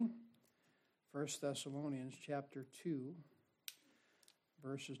1 Thessalonians chapter 2,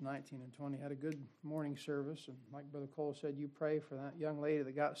 verses 19 and 20. Had a good morning service, and like Brother Cole said, you pray for that young lady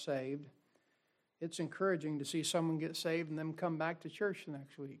that got saved. It's encouraging to see someone get saved and then come back to church the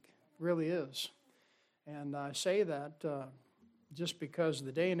next week. It really is. And I say that just because of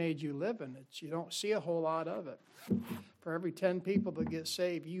the day and age you live in, you don't see a whole lot of it. For every 10 people that get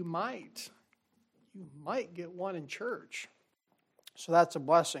saved, you might get one in church. So that's a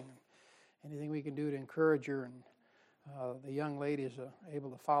blessing. Anything we can do to encourage her, and the young lady is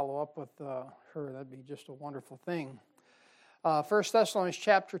able to follow up with her, that'd be just a wonderful thing. 1 Thessalonians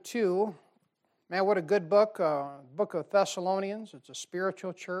chapter 2, man, what a good book, book of Thessalonians. It's a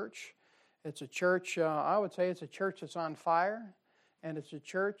spiritual church. It's a church, I would say it's a church that's on fire, and it's a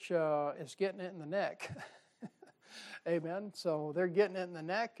church that's getting it in the neck. Amen. So they're getting it in the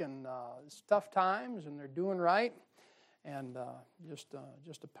neck, and it's tough times, and they're doing right. And just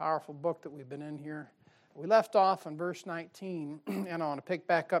a powerful book that we've been in here. We left off in verse 19, and I want to pick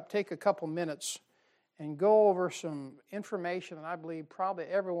back up, take a couple minutes, and go over some information that I believe probably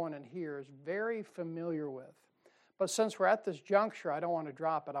everyone in here is very familiar with. But since we're at this juncture, I don't want to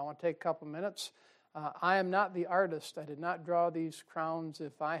drop it. I want to take a couple minutes. I am not the artist. I did not draw these crowns.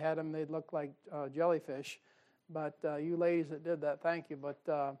 If I had them, they'd look like jellyfish. But you ladies that did that, thank you.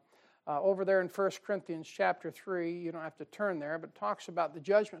 But over there in 1 Corinthians chapter 3, you don't have to turn there, but it talks about the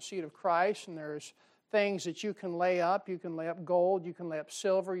judgment seat of Christ, and there's things that you can lay up. You can lay up gold, you can lay up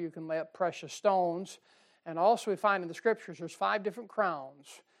silver, you can lay up precious stones. And also we find in the Scriptures there's 5 different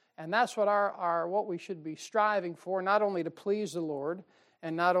crowns. And that's what what we should be striving for, not only to please the Lord,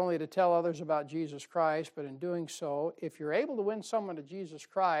 and not only to tell others about Jesus Christ, but in doing so, if you're able to win someone to Jesus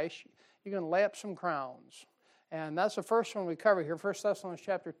Christ, you're going to lay up some crowns. And that's the first one we cover here, 1 Thessalonians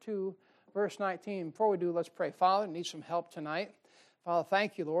chapter 2, verse 19. Before we do, let's pray. Father, I need some help tonight. Father,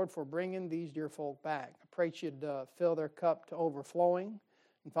 thank you, Lord, for bringing these dear folk back. I pray that you'd fill their cup to overflowing.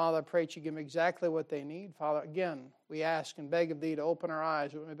 And Father, I pray that you give them exactly what they need. Father, again, we ask and beg of thee to open our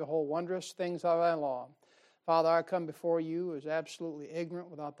eyes that we may behold wondrous things of thy law. Father, I come before you as absolutely ignorant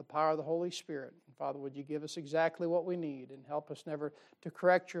without the power of the Holy Spirit. And Father, would you give us exactly what we need and help us never to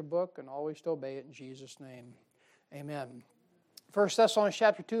correct your book and always to obey it in Jesus' name. Amen. 1 Thessalonians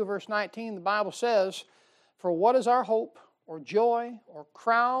chapter 2, verse 19, the Bible says, "For what is our hope or joy or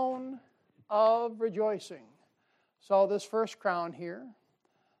crown of rejoicing?" So this first crown here,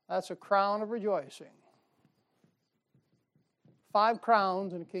 that's a crown of rejoicing. 5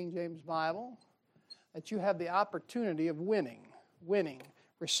 crowns in the King James Bible that you have the opportunity of winning,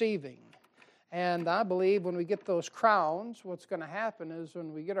 receiving. And I believe when we get those crowns, what's going to happen is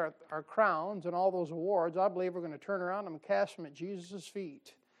when we get our crowns and all those awards, I believe we're going to turn around and cast them at Jesus'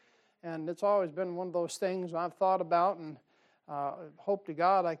 feet. And it's always been one of those things I've thought about, and hope to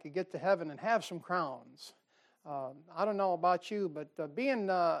God I could get to heaven and have some crowns. I don't know about you, but being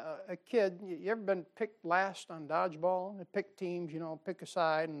a kid, you ever been picked last on dodgeball? They pick teams, pick a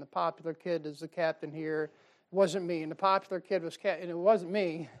side, and the popular kid is the captain here. It wasn't me, and the popular kid was captain, and it wasn't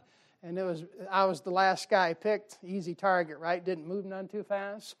me. And I was the last guy picked, easy target, right? Didn't move none too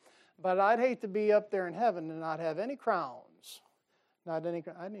fast. But I'd hate to be up there in heaven and not have any crowns. I didn't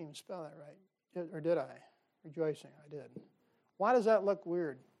even spell that right. Or did I? Rejoicing, I did. Why does that look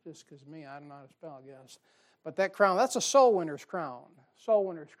weird? Just because me, I don't know how to spell, I guess. But that crown, that's a soul winner's crown. Soul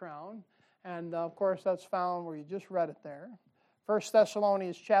winner's crown. And, of course, that's found where you just read it there. 1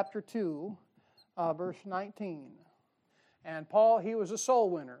 Thessalonians chapter 2, verse 19. And Paul, he was a soul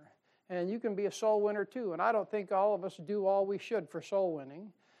winner. And you can be a soul winner too. And I don't think all of us do all we should for soul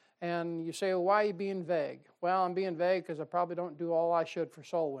winning. And you say, well, why are you being vague? Well, I'm being vague because I probably don't do all I should for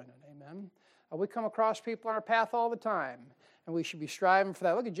soul winning. Amen. We come across people on our path all the time. And we should be striving for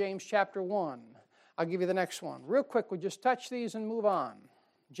that. Look at James chapter 1. I'll give you the next one. Real quick, we'll just touch these and move on.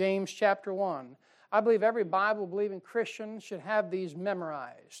 James chapter 1. I believe every Bible-believing Christian should have these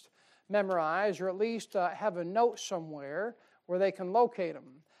memorized. Or at least have a note somewhere where they can locate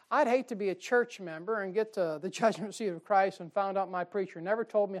them. I'd hate to be a church member and get to the judgment seat of Christ and found out my preacher never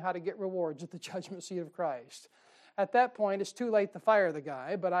told me how to get rewards at the judgment seat of Christ. At that point, it's too late to fire the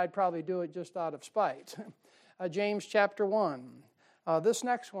guy, but I'd probably do it just out of spite. James chapter 1. This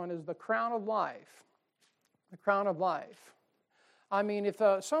next one is the crown of life. The crown of life. I mean, if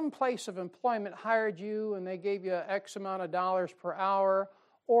some place of employment hired you and they gave you X amount of dollars per hour,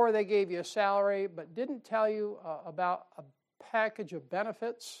 or they gave you a salary but didn't tell you about a package of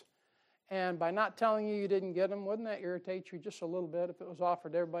benefits, and by not telling you didn't get them, wouldn't that irritate you just a little bit if it was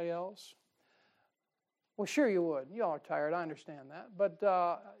offered to everybody else? Well, sure you would. You all are tired, I understand that. But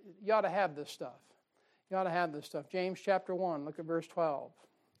you ought to have this stuff. You ought to have this stuff. James chapter 1, look at verse 12.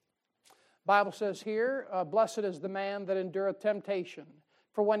 Bible says here, blessed is the man that endureth temptation.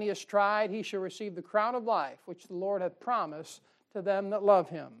 For when he is tried, he shall receive the crown of life, which the Lord hath promised to them that love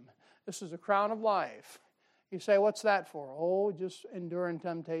him. This is a crown of life. You say, what's that for? Oh, just enduring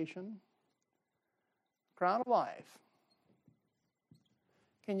temptation. Crown of life.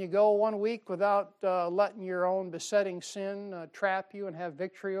 Can you go 1 week without letting your own besetting sin trap you and have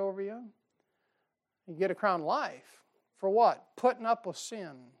victory over you? You get a crown of life. For what? Putting up with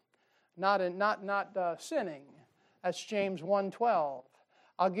sin. Not sinning. That's James 1:12.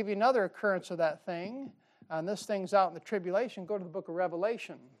 I'll give you another occurrence of that thing. And this thing's out in the tribulation. Go to the book of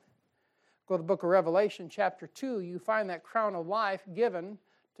Revelation. Go to the book of Revelation, chapter 2. You find that crown of life given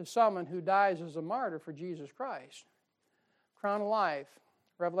to someone who dies as a martyr for Jesus Christ. Crown of life.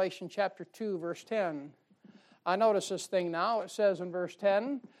 Revelation chapter 2, verse 10. I notice this thing now. It says in verse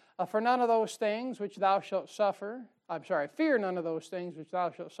 10, for none of those things which thou shalt suffer, fear none of those things which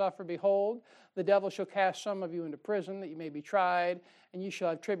thou shalt suffer. Behold, the devil shall cast some of you into prison, that you may be tried, and you shall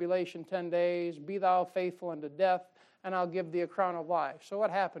have tribulation 10 days. Be thou faithful unto death, and I'll give thee a crown of life. So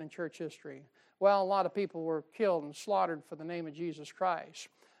what happened in church history? Well, a lot of people were killed and slaughtered for the name of Jesus Christ.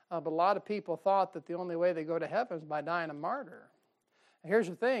 But a lot of people thought that the only way they go to heaven is by dying a martyr. Here's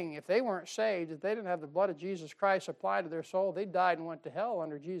the thing, if they weren't saved, if they didn't have the blood of Jesus Christ applied to their soul, they died and went to hell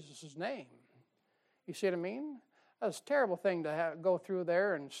under Jesus' name. You see what I mean? That's a terrible thing to go through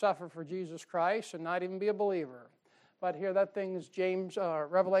there and suffer for Jesus Christ and not even be a believer. But here, that thing is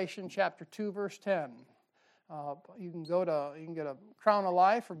Revelation chapter 2, verse 10. You can get a crown of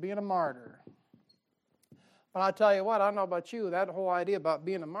life for being a martyr. But I'll tell you what, I don't know about you, that whole idea about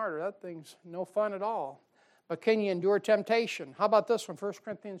being a martyr, that thing's no fun at all. But can you endure temptation? How about this one, 1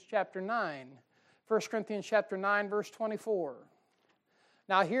 Corinthians chapter 9. 1 Corinthians chapter 9, verse 24.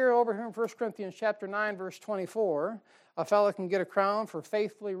 Now over here in 1 Corinthians chapter 9, verse 24, a fellow can get a crown for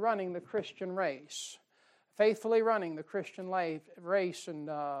faithfully running the Christian race. Faithfully running the Christian race and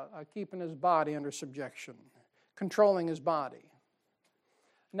keeping his body under subjection. Controlling his body.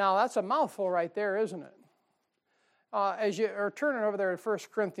 Now that's a mouthful right there, isn't it? As you are turning over there to 1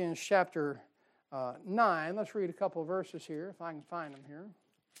 Corinthians chapter 9, let's read a couple of verses here, if I can find them here.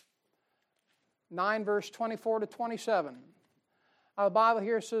 9, verse 24 to 27. The Bible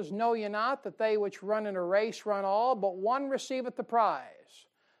here says, know ye not that they which run in a race run all, but one receiveth the prize.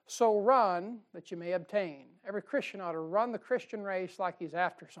 So run that you may obtain. Every Christian ought to run the Christian race like he's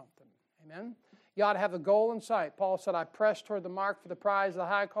after something. Amen? You ought to have the goal in sight. Paul said, I press toward the mark for the prize of the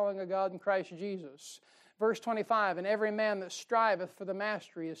high calling of God in Christ Jesus. Verse 25, and every man that striveth for the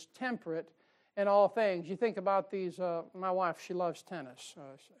mastery is temperate in all things. You think about these, my wife, she loves tennis.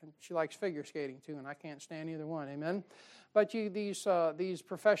 And she likes figure skating too, and I can't stand either one, amen? But these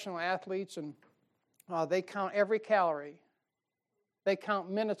professional athletes, and they count every calorie. They count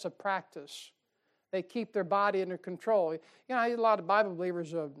minutes of practice. They keep their body under control. You know, I had a lot of Bible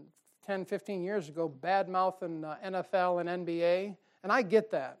believers 10, 15 years ago badmouthing NFL and NBA, and I get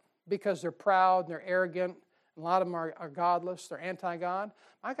that because they're proud and they're arrogant. A lot of them are godless. They're anti-God.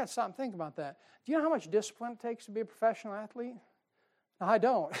 I got something to think about that. Do you know how much discipline it takes to be a professional athlete? No, I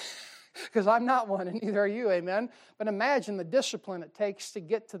don't, because I'm not one, and neither are you, amen? But imagine the discipline it takes to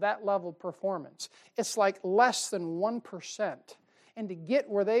get to that level of performance. It's like less than 1%. And to get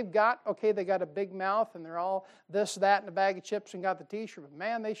where they've got, okay, they got a big mouth, and they're all this, that, and a bag of chips, and got the T-shirt, but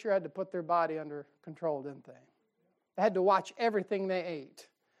man, they sure had to put their body under control, didn't they? They had to watch everything they ate.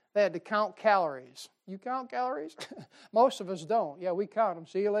 They had to count calories. You count calories? Most of us don't. Yeah, we count them.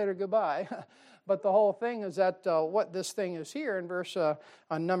 See you later, goodbye. But the whole thing is that what this thing is here in verse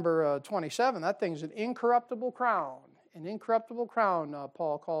number 27, that thing's an incorruptible crown. An incorruptible crown,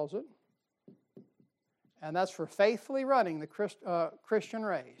 Paul calls it. And that's for faithfully running the Christian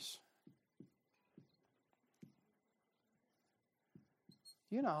race.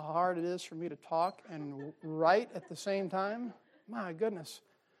 Do you know how hard it is for me to talk and write at the same time? My goodness.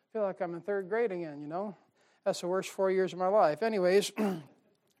 I feel like I'm in third grade again, you know. That's the worst 4 years of my life. Anyways, the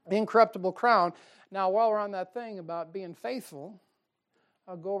incorruptible crown. Now, while we're on that thing about being faithful,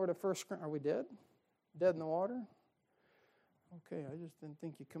 I'll go over to 1 Corinthians. Are we dead? Dead in the water? Okay, I just didn't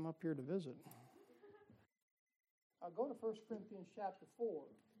think you'd come up here to visit. I'll go to 1 Corinthians chapter 4.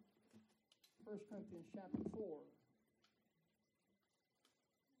 1 Corinthians chapter 4.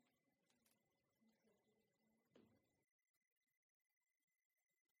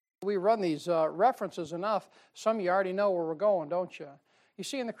 We run these references enough, some of you already know where we're going, don't you? You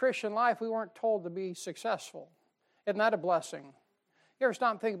see, in the Christian life, we weren't told to be successful. Isn't that a blessing? You ever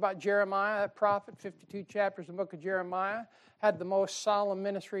stop and think about Jeremiah, that prophet, 52 chapters of the book of Jeremiah, had the most solemn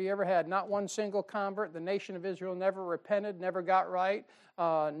ministry he ever had. Not one single convert. The nation of Israel never repented, never got right.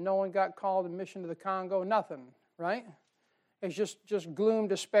 No one got called in mission to the Congo, nothing, right? It's just gloom,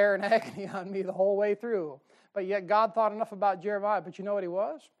 despair, and agony on me the whole way through. But yet God thought enough about Jeremiah. But you know what he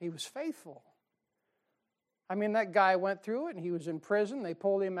was? He was faithful. I mean, that guy went through it, and he was in prison. They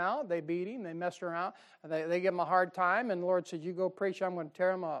pulled him out. They beat him. They messed around. They gave him a hard time, and the Lord said, you go preach, I'm going to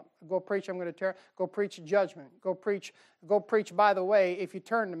tear him up. Go preach, I'm going to tear. Go preach judgment. Go preach, by the way, if you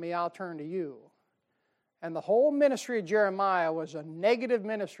turn to me, I'll turn to you. And the whole ministry of Jeremiah was a negative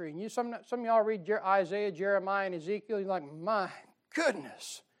ministry. And some of y'all read Isaiah, Jeremiah, and Ezekiel, you're like, my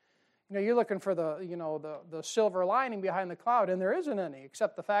goodness. You know, you're looking for the silver lining behind the cloud, and there isn't any,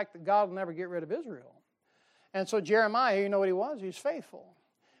 except the fact that God will never get rid of Israel. And so Jeremiah, you know what he was? He's faithful.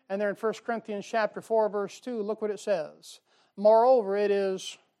 And there in 1 Corinthians chapter 4, verse 2, look what it says. Moreover, it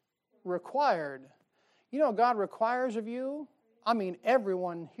is required. You know what God requires of you? I mean,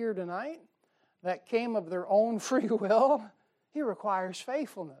 everyone here tonight that came of their own free will, He requires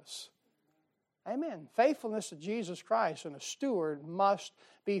faithfulness. Amen. Faithfulness to Jesus Christ, and a steward must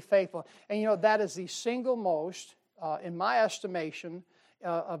be faithful. And you know, that is the single most, in my estimation,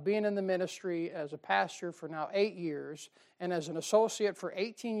 of being in the ministry as a pastor for now 8 years, and as an associate for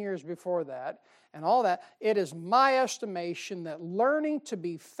 18 years before that, and all that, it is my estimation that learning to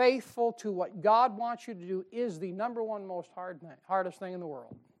be faithful to what God wants you to do is the number one most hardest thing in the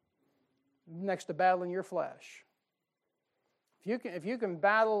world, next to battling your flesh. If you can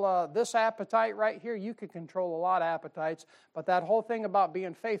battle this appetite right here, you can control a lot of appetites. But that whole thing about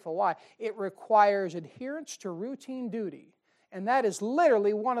being faithful, why? It requires adherence to routine duty. And that is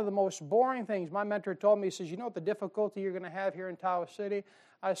literally one of the most boring things. My mentor told me, he says, you know what the difficulty you're going to have here in Tawas City?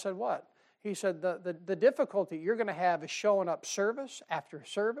 I said, what? He said, the difficulty you're going to have is showing up service after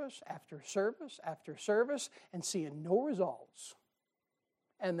service after service after service and seeing no results.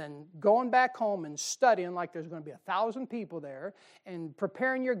 And then going back home and studying like there's going to be 1,000 people there, and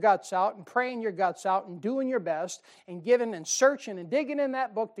preparing your guts out and praying your guts out and doing your best and giving and searching and digging in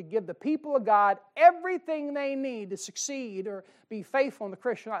that book to give the people of God everything they need to succeed or be faithful in the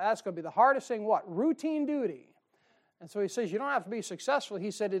Christian life. That's going to be the hardest thing. What? Routine duty. And so he says you don't have to be successful.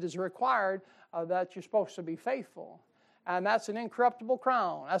 He said it is required that you're supposed to be faithful. And that's an incorruptible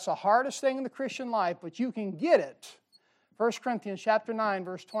crown. That's the hardest thing in the Christian life, but you can get it. 1 Corinthians chapter 9,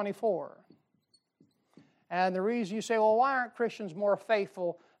 verse 24. And the reason you say, well, why aren't Christians more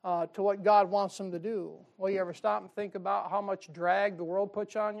faithful to what God wants them to do? Well, you ever stop and think about how much drag the world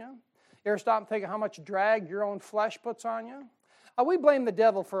puts on you? You ever stop and think of how much drag your own flesh puts on you? We blame the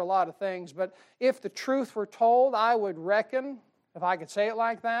devil for a lot of things, but if the truth were told, I would reckon, if I could say it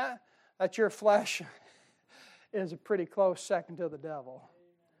like that your flesh is a pretty close second to the devil.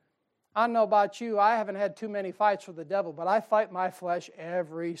 I don't know about you, I haven't had too many fights with the devil, but I fight my flesh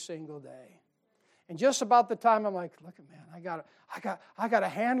every single day. And just about the time I'm like, look, man, I got a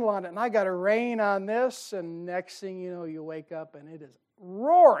handle on it, and I got a rein on this, and next thing you know, you wake up and it is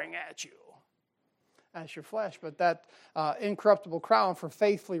roaring at you. That's your flesh. But that incorruptible crown for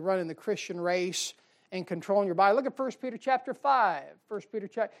faithfully running the Christian race and controlling your body. Look at 1 Peter chapter 5. 1 Peter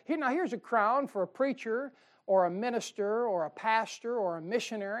chapter. Here's a crown for a preacher, or a minister, or a pastor, or a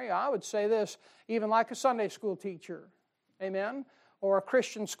missionary. I would say this, even like a Sunday school teacher, amen, or a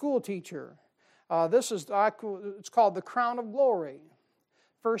Christian school teacher. It's called the crown of glory.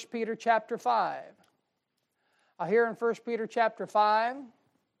 1 Peter chapter 5. Here in 1 Peter chapter 5,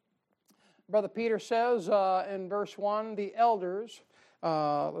 Brother Peter says in verse 1, the elders,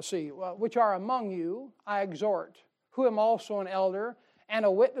 which are among you, I exhort, who am also an elder and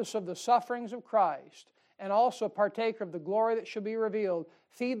a witness of the sufferings of Christ, and also partaker of the glory that shall be revealed.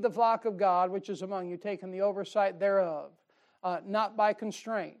 Feed the flock of God, which is among you, taking the oversight thereof, not by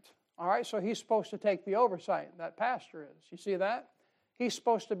constraint. All right, so he's supposed to take the oversight, that pastor is. You see that? He's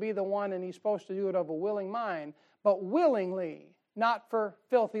supposed to be the one, and he's supposed to do it of a willing mind, but willingly, not for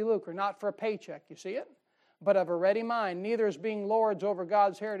filthy lucre, not for a paycheck, you see it? But of a ready mind, neither as being lords over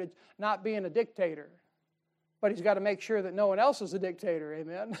God's heritage, not being a dictator. But he's got to make sure that no one else is a dictator,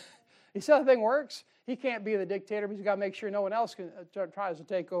 amen? You see how the thing works? He can't be the dictator, but he's got to make sure no one else tries to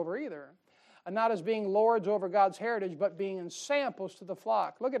take over either. And not as being lords over God's heritage, but being ensamples to the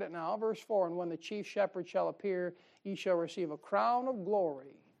flock. Look at it now, verse 4. And when the chief shepherd shall appear, ye shall receive a crown of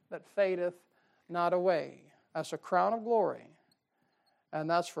glory that fadeth not away. That's a crown of glory. And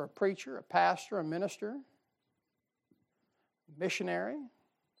that's for a preacher, a pastor, a minister, missionary,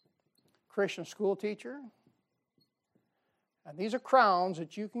 Christian school teacher. And these are crowns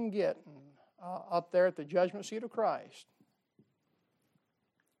that you can get up there at the judgment seat of Christ.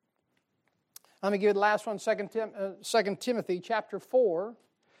 Let me give you the last one, 2 Timothy chapter 4.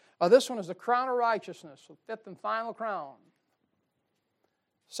 This one is the crown of righteousness, the fifth and final crown.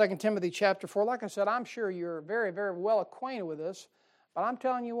 2 Timothy chapter 4. Like I said, I'm sure you're very, very well acquainted with this, but I'm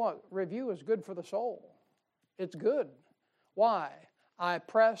telling you what, review is good for the soul. It's good. Why? I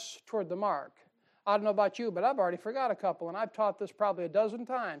press toward the mark. I don't know about you, but I've already forgot a couple, and I've taught this probably a dozen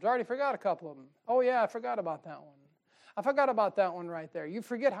times. I already forgot a couple of them. Oh yeah, I forgot about that one. I forgot about that one right there. You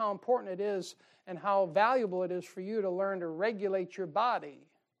forget how important it is and how valuable it is for you to learn to regulate your body.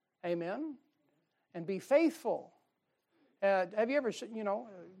 Amen? And be faithful. Have you ever,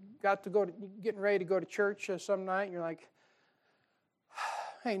 got to getting ready to go to church some night, and you're like,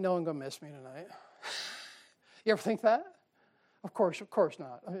 ain't no one going to miss me tonight. You ever think that? Of course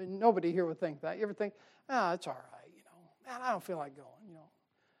not. I mean, nobody here would think that. You ever think, it's all right, man, I don't feel like going,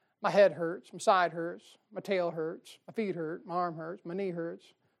 My head hurts, my side hurts, my tail hurts, my feet hurt, my arm hurts, my knee hurts,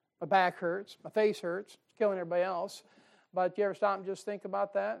 my back hurts, my face hurts. It's killing everybody else. But you ever stop and just think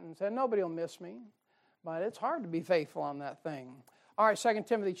about that and say, nobody will miss me? But it's hard to be faithful on that thing. All right, 2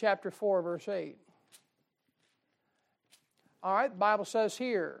 Timothy chapter 4, verse 8. All right, the Bible says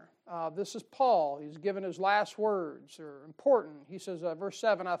here, this is Paul. He's given his last words. They're important. He says, verse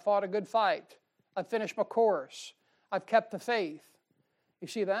 7, I fought a good fight. I've finished my course. I've kept the faith. You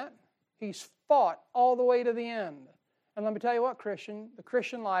see that? He's fought all the way to the end. And let me tell you what, Christian, the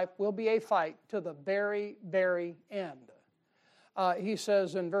Christian life will be a fight to the very, very end. He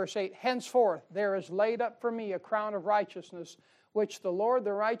says in verse 8, henceforth there is laid up for me a crown of righteousness, which the Lord,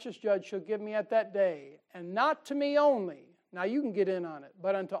 the righteous judge, shall give me at that day, and not to me only. Now you can get in on it,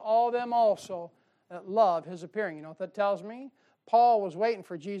 but unto all them also that love his appearing. You know what that tells me? Paul was waiting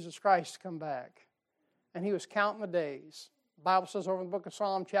for Jesus Christ to come back, and he was counting the days. The Bible says over in the book of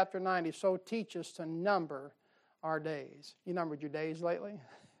Psalm chapter 90, so teach us to number our days. You numbered your days lately?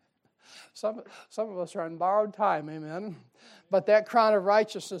 Some of us are on borrowed time, amen. But that crown of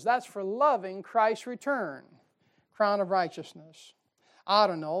righteousness, that's for loving Christ's return. Crown of righteousness. I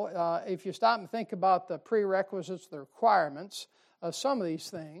don't know, if you stop and think about the prerequisites, the requirements of some of these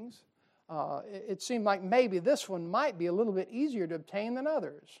things, it seemed like maybe this one might be a little bit easier to obtain than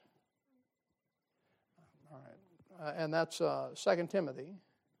others. All right, and that's 2 Timothy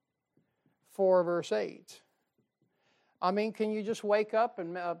 4, verse 8. I mean, can you just wake up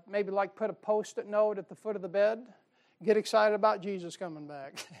and maybe put a Post-it note at the foot of the bed? Get excited about Jesus coming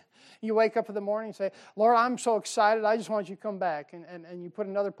back. You wake up in the morning and say, Lord, I'm so excited, I just want you to come back. And you put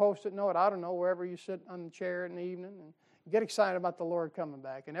another Post-it note, I don't know, wherever you sit on the chair in the evening, and get excited about the Lord coming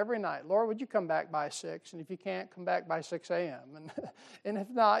back. And every night, Lord, would you come back by 6? And if you can't, come back by 6 a.m. And if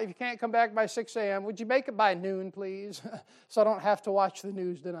not, if you can't come back by 6 a.m., would you make it by noon, please? So I don't have to watch the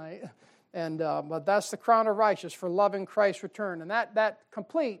news tonight. And but that's the crown of righteousness for loving Christ's return. And that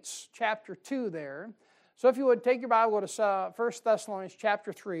completes chapter 2 there. So if you would take your Bible, go to 1 Thessalonians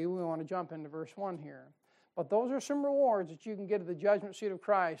chapter 3. We want to jump into verse 1 here. But those are some rewards that you can get at the judgment seat of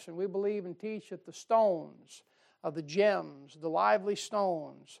Christ. And we believe and teach that the stones, the gems, the lively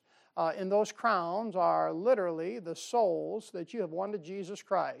stones in those crowns are literally the souls that you have won to Jesus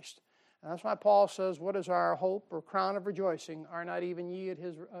Christ. And that's why Paul says, what is our hope or crown of rejoicing? Are not even ye at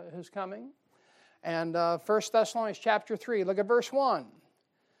his coming? And 1 Thessalonians chapter 3, look at verse 1.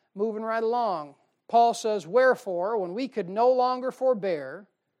 Moving right along. Paul says, wherefore, when we could no longer forbear,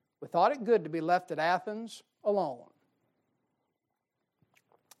 we thought it good to be left at Athens alone.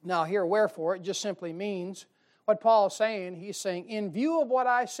 Now here, wherefore, it just simply means what Paul is saying. He's saying, in view of what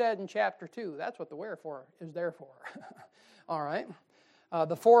I said in chapter 2, that's what the wherefore is there for. All right.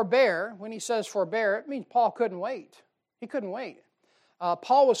 The forbear, when he says forbear, it means Paul couldn't wait. He couldn't wait.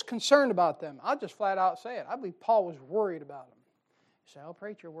 Paul was concerned about them. I'll just flat out say it. I believe Paul was worried about them. You say, oh,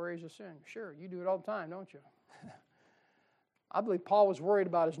 preacher, worries a sin. Sure, you do it all the time, don't you? I believe Paul was worried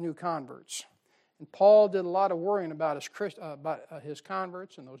about his new converts. And Paul did a lot of worrying about his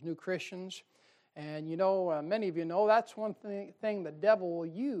converts and those new Christians. And you know, many of you know, that's one thing the devil will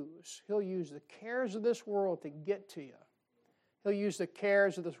use. He'll use the cares of this world to get to you. He'll use the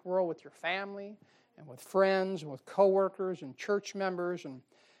cares of this world with your family and with friends and with coworkers and church members.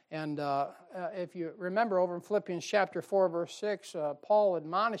 And if you remember over in Philippians chapter 4, verse 6, Paul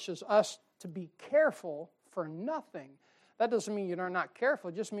admonishes us to be careful for nothing. That doesn't mean you're not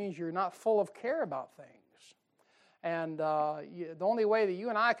careful. It just means you're not full of care about things. And the only way that you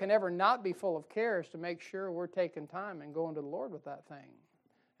and I can ever not be full of care is to make sure we're taking time and going to the Lord with that thing.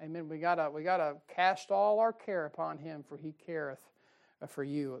 Amen. We gotta cast all our care upon Him, for He careth for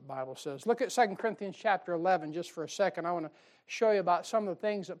you, the Bible says. Look at 2 Corinthians chapter 11 just for a second. I want to show you about some of the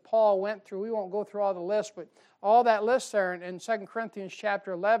things that Paul went through. We won't go through all the list, but all that list there in 2 Corinthians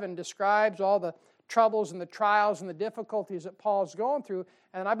chapter 11 describes all the troubles and the trials and the difficulties that Paul's going through.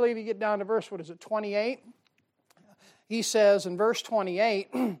 And I believe you get down to verse, 28? He says in verse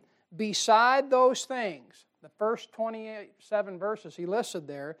 28, beside those things, the first 27 verses he listed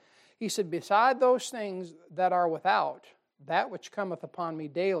there, he said, beside those things that are without, that which cometh upon me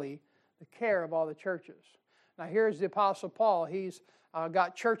daily, the care of all the churches. Now here's the Apostle Paul. He's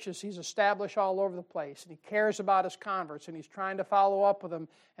got churches he's established all over the place, and he cares about his converts, and he's trying to follow up with them,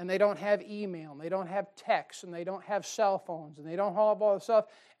 and they don't have email, and they don't have text, and they don't have cell phones, and they don't have all this stuff,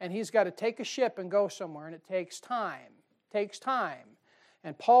 and he's got to take a ship and go somewhere, and it takes time. It takes time.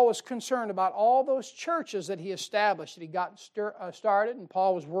 And Paul was concerned about all those churches that he established, that he got started, and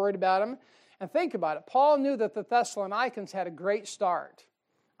Paul was worried about them. And think about it. Paul knew that the Thessalonians had a great start.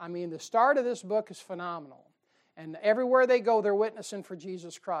 I mean, the start of this book is phenomenal. And everywhere they go, they're witnessing for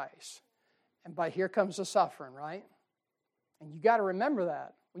Jesus Christ. But here comes the suffering, right? And you got to remember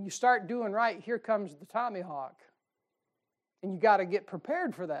that. When you start doing right, here comes the Tommyhawk. And you got to get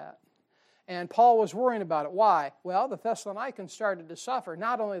prepared for that. And Paul was worrying about it. Why? Well, the Thessalonians started to suffer.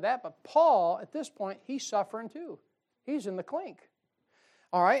 Not only that, but Paul, at this point, he's suffering too. He's in the clink.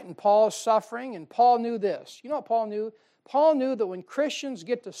 All right, and Paul's suffering, and Paul knew this. You know what Paul knew? Paul knew that when Christians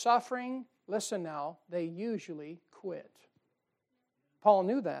get to suffering, listen now, they usually quit. Paul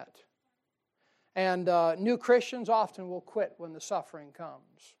knew that. And new Christians often will quit when the suffering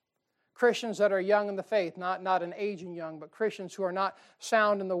comes. Christians that are young in the faith, not an aging young, but Christians who are not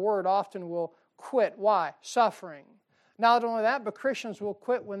sound in the Word often will quit. Why? Suffering. Not only that, but Christians will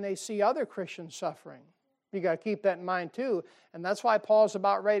quit when they see other Christians suffering. You got to keep that in mind too. And that's why Paul's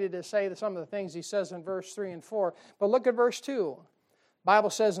about ready to say some of the things he says in verse 3 and 4. But look at verse 2. The Bible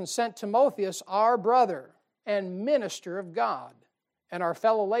says, and sent Timotheus, our brother and minister of God, and our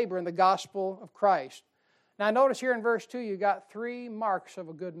fellow laborer in the gospel of Christ. Now notice here in verse 2, you got 3 marks of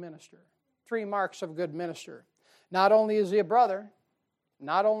a good minister. 3 marks of a good minister. Not only is he a brother,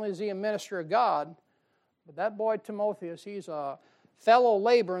 not only is he a minister of God, but that boy Timotheus, he's a fellow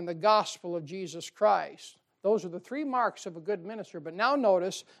laborer in the gospel of Jesus Christ. Those are the 3 marks of a good minister. But now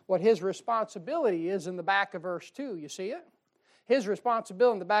notice what his responsibility is in the back of verse 2. You see it? His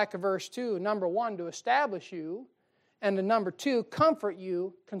responsibility in the back of verse 2, number 1, to establish you, and to number 2, comfort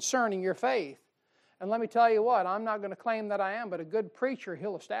you concerning your faith. And let me tell you what, I'm not going to claim that I am, but a good preacher,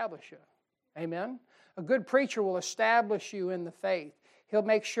 he'll establish you. Amen? A good preacher will establish you in the faith. He'll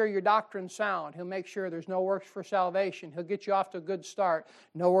make sure your doctrine's sound. He'll make sure there's no works for salvation. He'll get you off to a good start.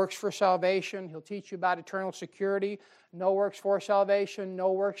 No works for salvation. He'll teach you about eternal security. No works for salvation.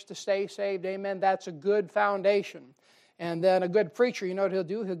 No works to stay saved. Amen? That's a good foundation. And then a good preacher, you know what he'll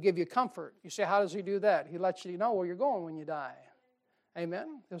do? He'll give you comfort. You say, how does he do that? He lets you know where you're going when you die.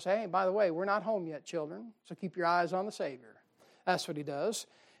 Amen? He'll say, hey, by the way, we're not home yet, children, so keep your eyes on the Savior. That's what he does.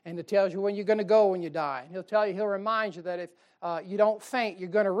 And it tells you when you're going to go when you die. And he'll remind you that if you don't faint, you're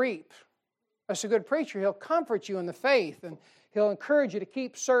going to reap. That's a good preacher. He'll comfort you in the faith, and he'll encourage you to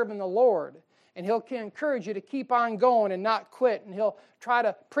keep serving the Lord. And he'll encourage you to keep on going and not quit. And he'll try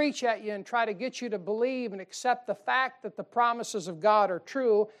to preach at you and try to get you to believe and accept the fact that the promises of God are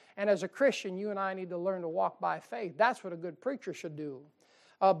true. And as a Christian, you and I need to learn to walk by faith. That's what a good preacher should do.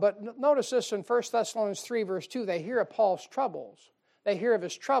 But notice this in 1 Thessalonians 3, verse 2. They hear of Paul's troubles. They hear of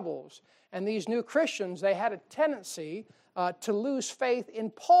his troubles. And these new Christians, they had a tendency to lose faith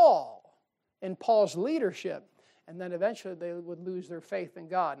in Paul's leadership. And then eventually they would lose their faith in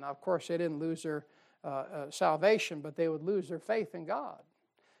God. Now, of course, they didn't lose their salvation, but they would lose their faith in God.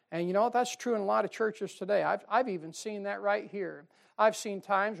 And you know, that's true in a lot of churches today. I've even seen that right here. I've seen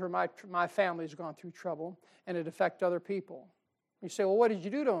times where my family's gone through trouble, and it affected other people. You say, well, what did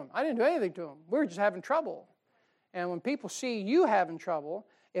you do to them? I didn't do anything to them. We were just having trouble. And when people see you having trouble,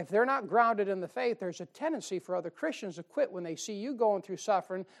 if they're not grounded in the faith, there's a tendency for other Christians to quit when they see you going through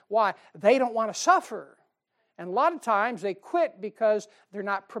suffering. Why? They don't want to suffer. And a lot of times they quit because they're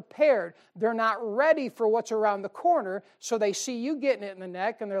not prepared. They're not ready for what's around the corner, so they see you getting it in the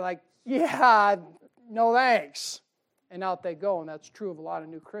neck, and they're like, yeah, no thanks. And out they go, and that's true of a lot of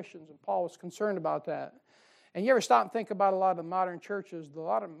new Christians, and Paul was concerned about that. And you ever stop and think about a lot of the modern churches? A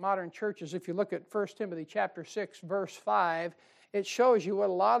lot of modern churches, if you look at 1 Timothy chapter 6, verse 5, it shows you what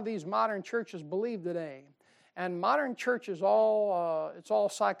a lot of these modern churches believe today. And modern churches, it's all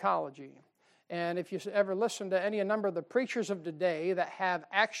psychology. And if you ever listen to any number of the preachers of today that have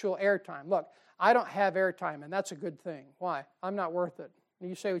actual airtime, look, I don't have airtime, and that's a good thing. Why? I'm not worth it. And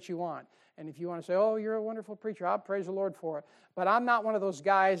you say what you want. And if you want to say, oh, you're a wonderful preacher, I'll praise the Lord for it. But I'm not one of those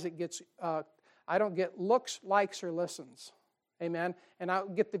guys that gets, I don't get looks, likes, or listens. Amen. And I'll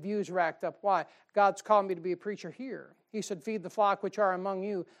get the views racked up. Why? God's called me to be a preacher here. He said, feed the flock which are among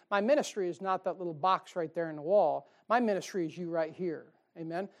you. My ministry is not that little box right there in the wall. My ministry is you right here.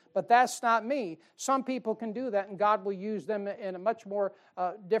 Amen. But that's not me. Some people can do that, and God will use them in a much more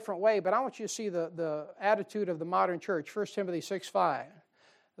different way. But I want you to see the attitude of the modern church. 1 Timothy 6:5.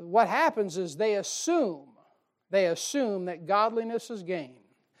 What happens is they assume that godliness is gain.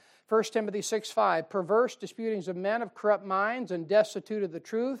 1 Timothy 6:5, perverse disputings of men of corrupt minds and destitute of the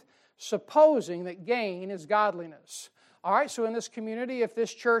truth, supposing that gain is godliness. All right, so in this community, if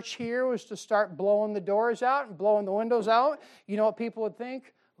this church here was to start blowing the doors out and blowing the windows out, you know what people would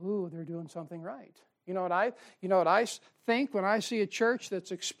think? Ooh, they're doing something right. You know what I think when I see a church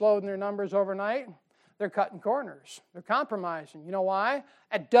that's exploding their numbers overnight? They're cutting corners. They're compromising. You know why?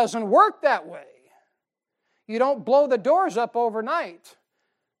 It doesn't work that way. You don't blow the doors up overnight.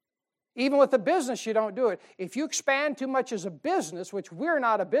 Even with a business, you don't do it. If you expand too much as a business, which we're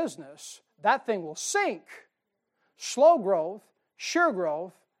not a business, that thing will sink. Slow growth, sure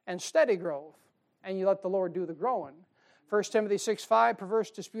growth, and steady growth. And you let the Lord do the growing. 1 Timothy 6:5, perverse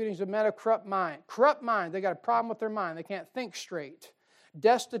disputings of men of corrupt mind. Corrupt mind, they got a problem with their mind. They can't think straight.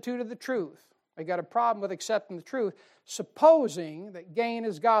 Destitute of the truth. They got a problem with accepting the truth, supposing that gain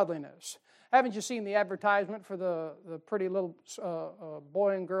is godliness. Haven't you seen the advertisement for the pretty little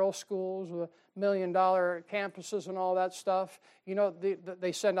boy and girl schools with $1 million campuses and all that stuff? You know,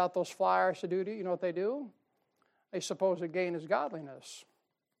 they send out those flyers to do. You know what they do? They suppose that gain is godliness.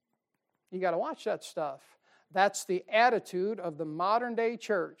 You got to watch that stuff. That's the attitude of the modern day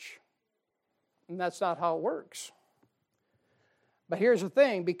church. And that's not how it works. But here's the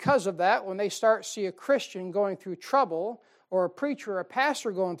thing. Because of that, when they start to see a Christian going through trouble, or a preacher or a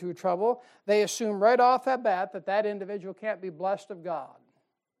pastor going through trouble, they assume right off the bat that that individual can't be blessed of God.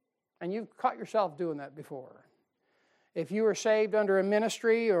 And you've caught yourself doing that before. If you were saved under a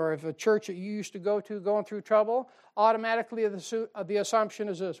ministry or if a church that you used to go to going through trouble, automatically the assumption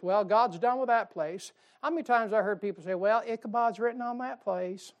is this: well, God's done with that place. How many times I heard people say, well, Ichabod's written on that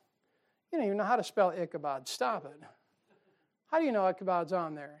place. You don't even know how to spell Ichabod. Stop it. How do you know Ichabod's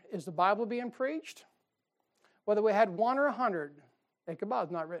on there? Is the Bible being preached? Whether we had 1 or 100,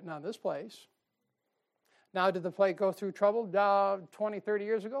 Ichabod's not written on this place. Now, did the place go through trouble 20, 30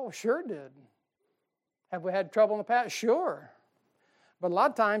 years ago? Well, sure it did. Have we had trouble in the past? Sure. But a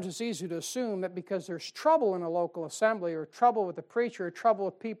lot of times it's easy to assume that because there's trouble in a local assembly or trouble with the preacher or trouble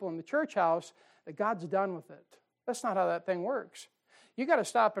with people in the church house, that God's done with it. That's not how that thing works. You got to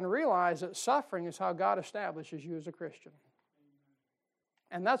stop and realize that suffering is how God establishes you as a Christian.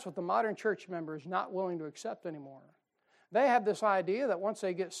 And that's what the modern church member is not willing to accept anymore. They have this idea that once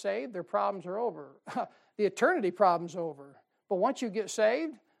they get saved, their problems are over. The eternity problem's over. But once you get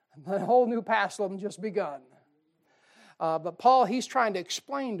saved, the whole new past of them just begun. But Paul, he's trying to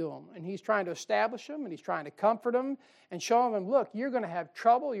explain to them, and he's trying to establish them, and he's trying to comfort them, and show them, look, you're going to have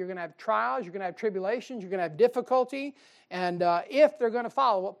trouble, you're going to have trials, you're going to have tribulations, you're going to have difficulty, and if they're going to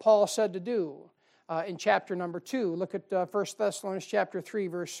follow what Paul said to do. In chapter number 2. Look at 1 Thessalonians chapter 3,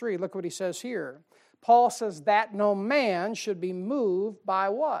 verse 3. Look what he says here. Paul says that no man should be moved by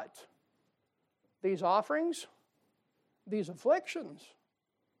what? These offerings? These afflictions.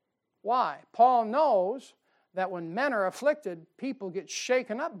 Why? Paul knows that when men are afflicted, people get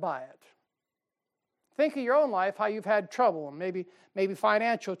shaken up by it. Think of your own life, how you've had trouble, maybe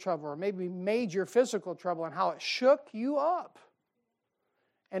financial trouble, or maybe major physical trouble, and how it shook you up.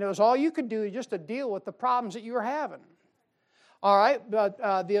 And it was all you could do just to deal with the problems that you were having. All right, but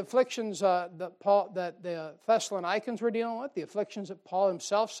the afflictions that the Thessalonians were dealing with, the afflictions that Paul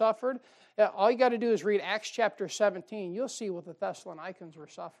himself suffered, all you got to do is read Acts chapter 17. You'll see what the Thessalonians were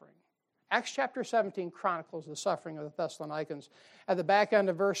suffering. Acts chapter 17 chronicles the suffering of the Thessalonians. At the back end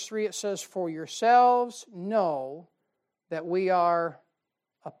of verse 3, it says, for yourselves know that we are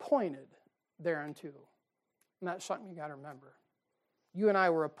appointed thereunto. And that's something you got to remember. You and I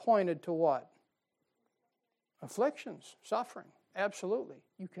were appointed to what? Afflictions, suffering. Absolutely.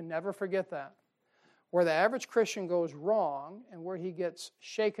 You can never forget that. Where the average Christian goes wrong and where he gets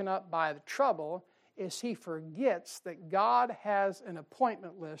shaken up by the trouble is he forgets that God has an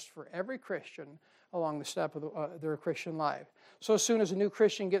appointment list for every Christian along the step of their Christian life. So as soon as a new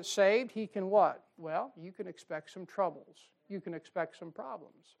Christian gets saved, he can what? Well, you can expect some troubles. You can expect some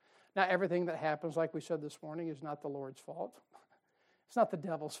problems. Now, everything that happens, like we said this morning, is not the Lord's fault. It's not the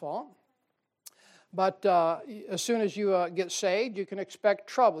devil's fault. But as soon as you get saved, you can expect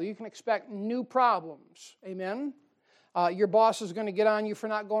trouble. You can expect new problems. Amen? Your boss is going to get on you for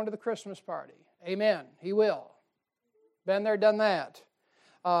not going to the Christmas party. Amen. He will. Been there, done that.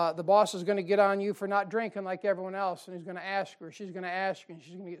 The boss is going to get on you for not drinking like everyone else, and he's going to ask her, she's going to ask you, and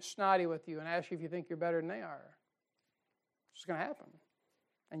she's going to get snotty with you and ask you if you think you're better than they are. It's going to happen.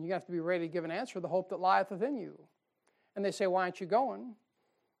 And you have to be ready to give an answer, the hope that lieth within you. And they say, why aren't you going?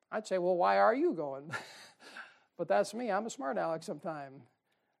 I'd say, well, why are you going? But that's me. I'm a smart aleck sometimes.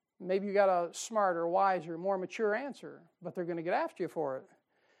 Maybe you got a smarter, wiser, more mature answer, but they're going to get after you for it.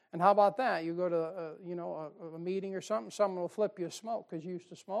 And how about that? You go to a meeting or something, someone will flip you a smoke because you used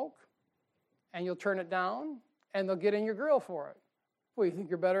to smoke, and you'll turn it down, and they'll get in your grill for it. Well, you think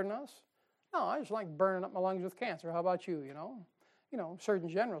you're better than us? No, I just like burning up my lungs with cancer. How about you, Surgeon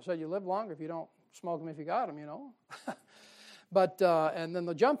General said you live longer if you don't smoke them if you got them, But, and then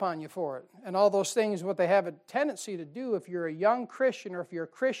they'll jump on you for it. And all those things, what they have a tendency to do, if you're a young Christian or if you're a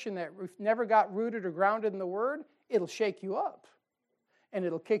Christian that never got rooted or grounded in the Word, it'll shake you up. And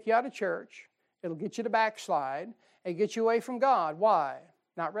it'll kick you out of church. It'll get you to backslide and get you away from God. Why?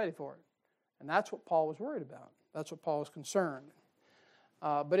 Not ready for it. And that's what Paul was worried about. That's what Paul was concerned.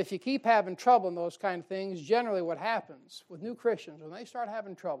 But if you keep having trouble in those kind of things, generally what happens with new Christians, when they start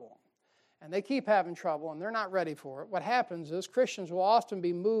having trouble, and they keep having trouble and they're not ready for it, what happens is Christians will often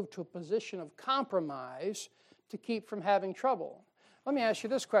be moved to a position of compromise to keep from having trouble. Let me ask you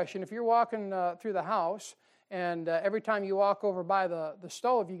this question. If you're walking through the house and every time you walk over by the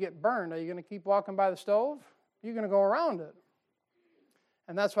stove you get burned, are you going to keep walking by the stove? You're going to go around it.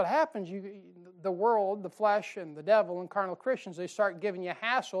 And that's what happens. The world, the flesh, and the devil and carnal Christians, they start giving you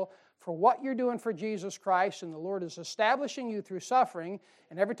hassle for what you're doing for Jesus Christ, and the Lord is establishing you through suffering,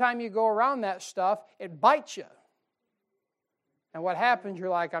 and every time you go around that stuff, it bites you. And what happens, you're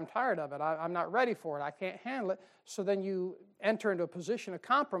like, I'm tired of it. I'm not ready for it. I can't handle it. So then you enter into a position of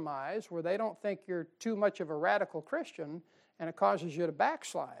compromise where they don't think you're too much of a radical Christian, and it causes you to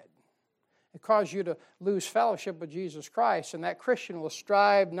backslide. It causes you to lose fellowship with Jesus Christ, and that Christian will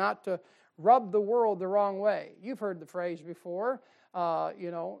strive not to rub the world the wrong way. You've heard the phrase before,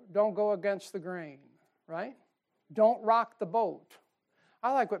 don't go against the grain, right? Don't rock the boat.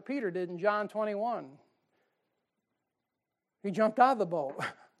 I like what Peter did in John 21. He jumped out of the boat.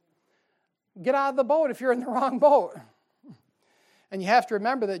 Get out of the boat if you're in the wrong boat. And you have to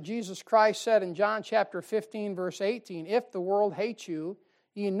remember that Jesus Christ said in John chapter 15, verse 18, if the world hates you,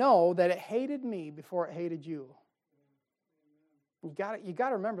 you know that it hated me before it hated you. You got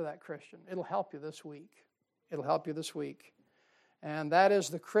to remember that, Christian. It'll help you this week. It'll help you this week. And that is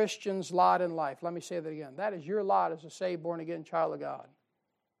the Christian's lot in life. Let me say that again. That is your lot as a saved, born-again child of God.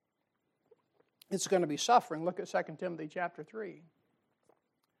 It's going to be suffering. Look at 2 Timothy chapter 3.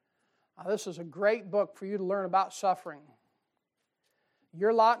 This is a great book for you to learn about suffering.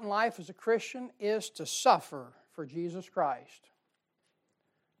 Your lot in life as a Christian is to suffer for Jesus Christ,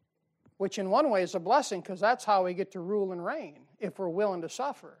 which in one way is a blessing because that's how we get to rule and reign, if we're willing to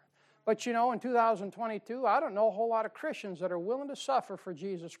suffer. But in 2022, I don't know a whole lot of Christians that are willing to suffer for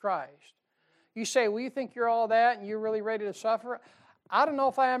Jesus Christ. You say, well, you think you're all that and you're really ready to suffer? I don't know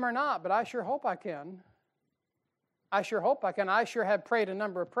if I am or not, but I sure hope I can. I sure hope I can. I sure have prayed a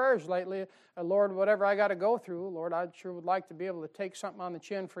number of prayers lately. Lord, whatever I got to go through, Lord, I sure would like to be able to take something on the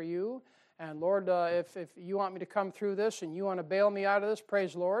chin for you. And Lord, if you want me to come through this and you want to bail me out of this,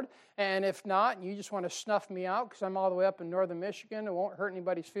 praise the Lord. And if not, and you just want to snuff me out because I'm all the way up in northern Michigan, it won't hurt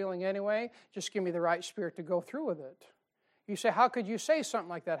anybody's feeling anyway, just give me the right spirit to go through with it. You say, how could you say something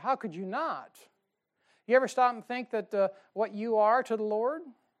like that? How could you not? You ever stop and think that what you are to the Lord,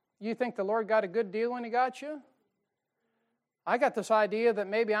 you think the Lord got a good deal when He got you? I got this idea that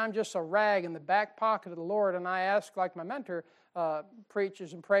maybe I'm just a rag in the back pocket of the Lord, and I ask, like my mentor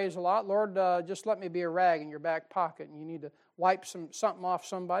preaches and prays a lot, Lord, just let me be a rag in your back pocket, and you need to wipe something off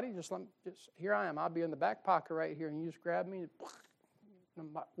somebody, just here I am, I'll be in the back pocket right here, and you just grab me and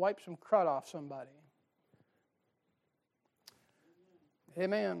wipe some crud off somebody.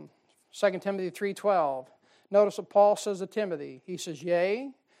 Amen. 2 Timothy 3:12. Notice what Paul says to Timothy. He says,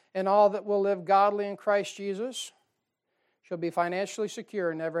 yea, and all that will live godly in Christ Jesus shall be financially secure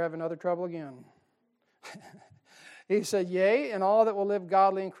and never have another trouble again. He said, yea, and all that will live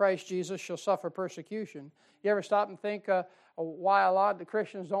godly in Christ Jesus shall suffer persecution. You ever stop and think why a lot of the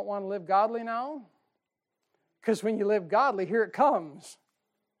Christians don't want to live godly now? Because when you live godly, here it comes.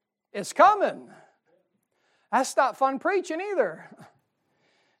 It's coming. That's not fun preaching either.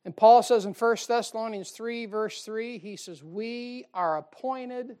 And Paul says in 1 Thessalonians 3, verse 3, he says, we are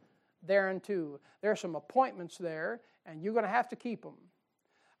appointed thereunto. There are some appointments there, and you're going to have to keep them.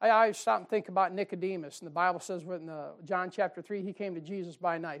 I always stop and think about Nicodemus, and the Bible says in John chapter 3, he came to Jesus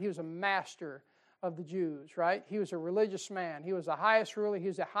by night. He was a master of the Jews, right? He was a religious man. He was the highest ruler. He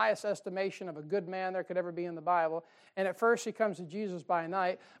was the highest estimation of a good man there could ever be in the Bible. And at first he comes to Jesus by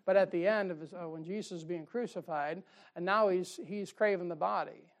night, but at the end of when Jesus is being crucified, and now he's craving the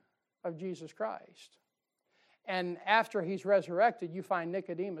body of Jesus Christ. And after he's resurrected, you find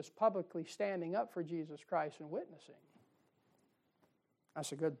Nicodemus publicly standing up for Jesus Christ and witnessing.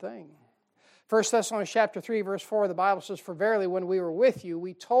 That's a good thing. 1 Thessalonians chapter 3, verse 4, the Bible says, "For verily, when we were with you,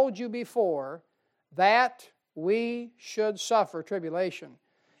 we told you before that we should suffer tribulation,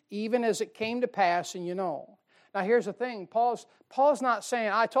 even as it came to pass, and you know." Now here's the thing. Paul's not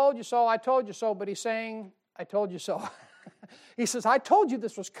saying, "I told you so," but he's saying, "I told you so." He says, "I told you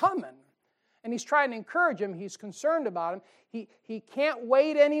this was coming." And he's trying to encourage him. He's concerned about him. He can't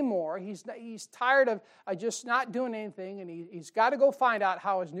wait anymore. He's tired of just not doing anything, and he's got to go find out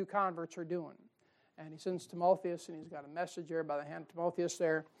how his new converts are doing. And he sends Timotheus, and he's got a message there by the hand of Timotheus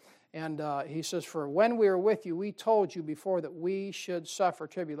there. And he says, "For when we were with you, we told you before that we should suffer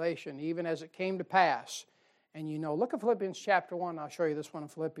tribulation, even as it came to pass." And you know, look at Philippians chapter 1. I'll show you this one in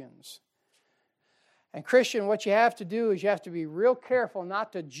Philippians. And Christian, what you have to do is you have to be real careful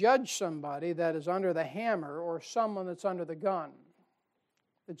not to judge somebody that is under the hammer or someone that's under the gun.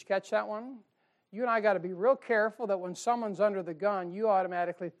 Did you catch that one? You and I got to be real careful that when someone's under the gun, you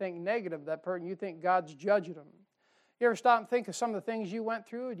automatically think negative of that person. You think God's judging them. You ever stop and think of some of the things you went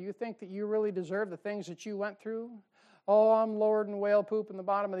through? Do you think that you really deserve the things that you went through? "Oh, I'm lower than whale poop in the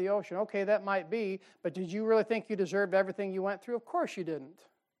bottom of the ocean." Okay, that might be, but did you really think you deserved everything you went through? Of course you didn't.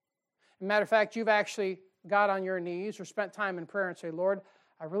 As a matter of fact, you've actually got on your knees or spent time in prayer and say, "Lord,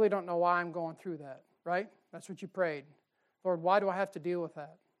 I really don't know why I'm going through that," right? That's what you prayed. "Lord, why do I have to deal with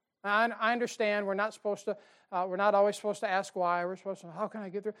that?" I understand we're not always supposed to ask why. We're supposed to, "How can I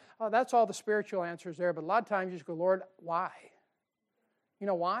get through?" Oh, that's all the spiritual answers there. But a lot of times you just go, "Lord, why?" You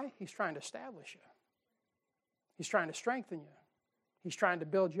know why? He's trying to establish you. He's trying to strengthen you. He's trying to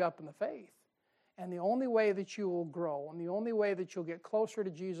build you up in the faith. And the only way that you will grow and the only way that you'll get closer to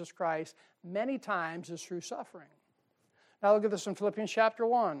Jesus Christ many times is through suffering. Now look at this in Philippians chapter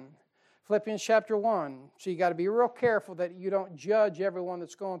 1. Philippians chapter 1. So you got to be real careful that you don't judge everyone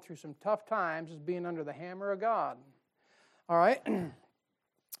that's going through some tough times as being under the hammer of God. All right?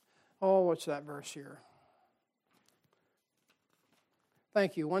 Oh, what's that verse here?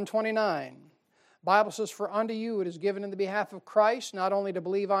 Thank you. 129. Bible says, "For unto you it is given in the behalf of Christ, not only to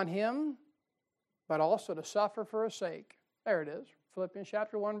believe on Him, but also to suffer for His sake." There it is. Philippians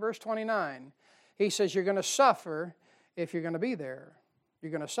chapter 1, verse 29. He says you're going to suffer if you're going to be there.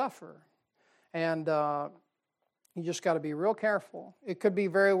 You're going to suffer. And you just got to be real careful. It could be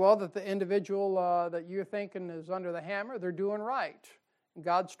very well that the individual that you're thinking is under the hammer, they're doing right.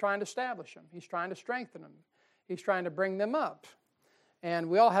 God's trying to establish them. He's trying to strengthen them. He's trying to bring them up. And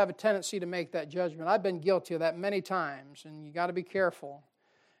we all have a tendency to make that judgment. I've been guilty of that many times, and you got to be careful.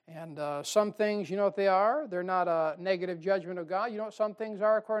 And some things, you know what they are? They're not a negative judgment of God. You know what some things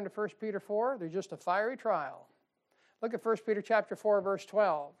are according to 1 Peter 4? They're just a fiery trial. Look at 1 Peter chapter 4, verse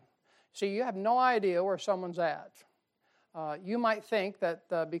 12. See, you have no idea where someone's at. You might think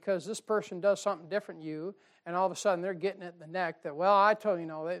that because this person does something different than you, and all of a sudden they're getting it in the neck, that, well, I told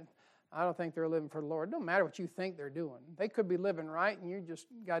you, I don't think they're living for the Lord. It don't matter what you think they're doing. They could be living right, and you just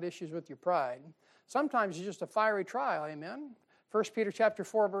got issues with your pride. Sometimes it's just a fiery trial, amen? 1 Peter chapter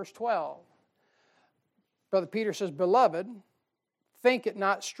 4, verse 12. Brother Peter says, "Beloved, think it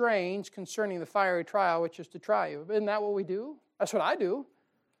not strange concerning the fiery trial which is to try you." Isn't that what we do? That's what I do.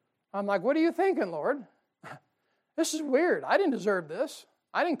 I'm like, "What are you thinking, Lord? This is weird. I didn't deserve this.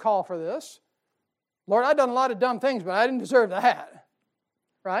 I didn't call for this. Lord, I've done a lot of dumb things, but I didn't deserve that."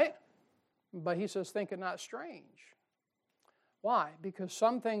 Right? But he says, "Think it not strange." Why? Because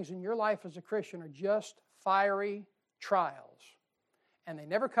some things in your life as a Christian are just fiery trials. And they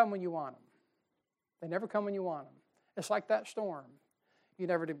never come when you want them. They never come when you want them. It's like that storm. You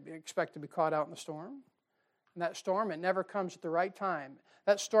never expect to be caught out in the storm. And that storm, it never comes at the right time.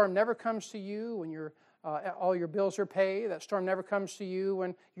 That storm never comes to you when all your bills are paid. That storm never comes to you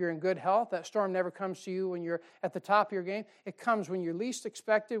when you're in good health. That storm never comes to you when you're at the top of your game. It comes when you're least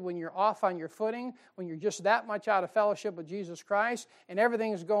expected, when you're off on your footing, when you're just that much out of fellowship with Jesus Christ, and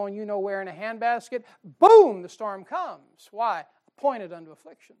everything's going you know where in a handbasket. Boom, the storm comes. Why? Appointed unto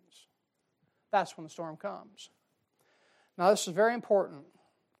afflictions. That's when the storm comes. Now, this is very important.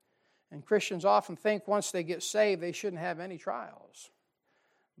 And Christians often think once they get saved, they shouldn't have any trials.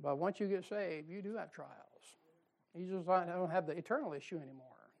 But once you get saved, you do have trials. You just don't have the eternal issue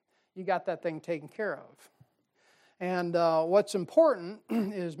anymore. You got that thing taken care of. And what's important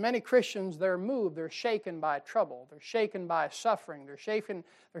is many Christians, they're moved, they're shaken by trouble. They're shaken by suffering.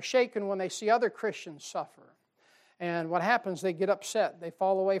 They're shaken when they see other Christians suffer. And what happens, they get upset. They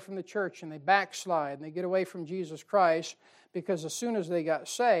fall away from the church and they backslide and they get away from Jesus Christ because as soon as they got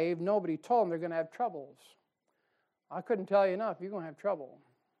saved, nobody told them they're going to have troubles. I couldn't tell you enough, you're going to have trouble.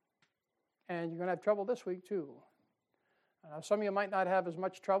 And you're going to have trouble this week too. Some of you might not have as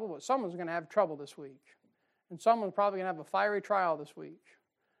much trouble, but someone's going to have trouble this week. And someone's probably going to have a fiery trial this week.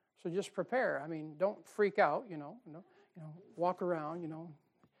 So just prepare. I mean, don't freak out, walk around,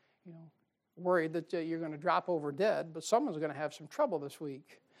 worried that you're going to drop over dead, but someone's going to have some trouble this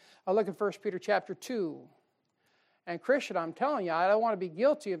week. I look at 1 Peter chapter 2. And Christian, I'm telling you, I don't want to be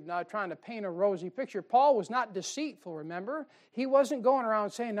guilty of not trying to paint a rosy picture. Paul was not deceitful, remember? He wasn't going around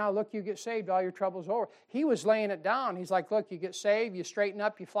saying, now look, you get saved, all your trouble's over. He was laying it down. He's like, look, you get saved, you straighten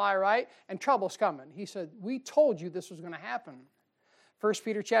up, you fly right, and trouble's coming. He said, we told you this was going to happen. 1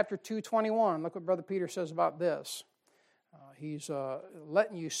 Peter chapter 2:21, look what Brother Peter says about this. He's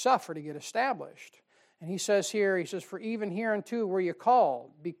letting you suffer to get established. And he says here, he says, for even hereunto were you called,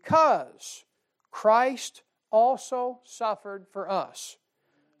 because Christ also suffered for us,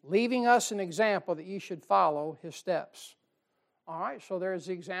 leaving us an example that ye should follow his steps. All right, so there's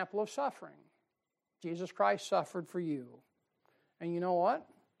the example of suffering. Jesus Christ suffered for you. And you know what?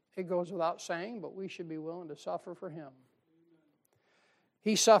 It goes without saying, but we should be willing to suffer for him.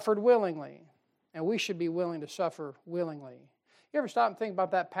 He suffered willingly, and we should be willing to suffer willingly. You ever stop and think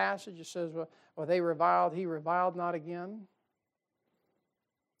about that passage? It says, well, they reviled, he reviled not again.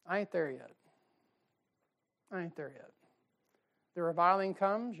 I ain't there yet. The reviling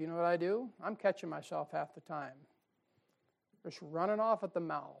comes, you know what I do? I'm catching myself half the time. Just running off at the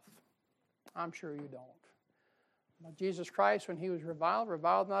mouth. I'm sure you don't. But Jesus Christ, when he was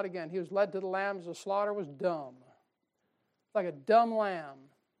reviled not again. He was led to the lambs, the slaughter was dumb. Like a dumb lamb.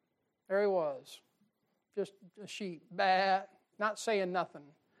 There he was. Just a sheep, not saying nothing.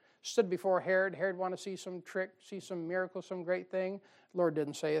 Stood before Herod. Herod wanted to see some trick, see some miracle, some great thing. The Lord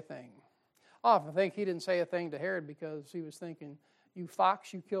didn't say a thing. I often think he didn't say a thing to Herod because he was thinking, you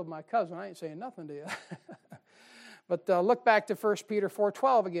fox, you killed my cousin. I ain't saying nothing to you. But look back to 1 Peter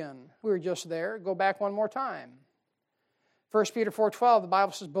 4:12 again. We were just there. Go back one more time. 1 Peter 4:12, the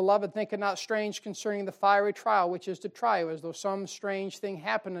Bible says, beloved, think it not strange concerning the fiery trial, which is to try you, as though some strange thing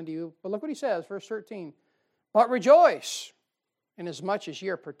happened unto you. But look what he says, verse 13. But rejoice, inasmuch as ye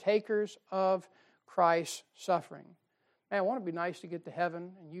are partakers of Christ's suffering. Man, I want to be nice to get to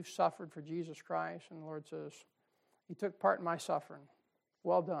heaven, and you've suffered for Jesus Christ. And the Lord says, you took part in my suffering.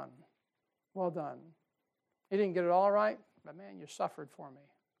 Well done. Well done. You didn't get it all right, but man, you suffered for me.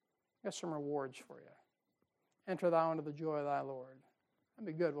 Got some rewards for you. Enter thou into the joy of thy Lord. That'd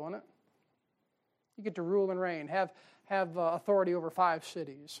be good, won't it? You get to rule and reign, have authority over 5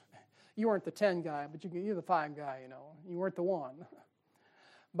 cities. You weren't the 10 guy, but you're the 5 guy, You weren't the 1.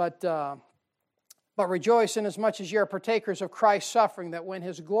 But rejoice inasmuch as ye are partakers of Christ's suffering, that when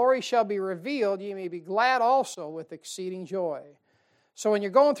his glory shall be revealed, ye may be glad also with exceeding joy. So when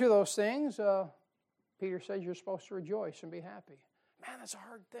you're going through those things, Peter says you're supposed to rejoice and be happy. Man, that's a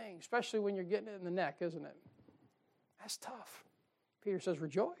hard thing, especially when you're getting it in the neck, isn't it? That's tough. Peter says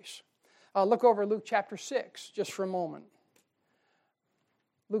rejoice. Look over Luke chapter 6 just for a moment.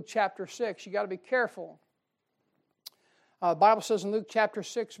 Luke chapter 6, you got to be careful. The Bible says in Luke chapter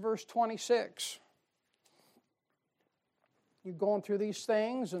 6, verse 26, you're going through these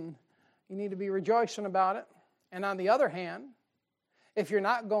things and you need to be rejoicing about it. And on the other hand, if you're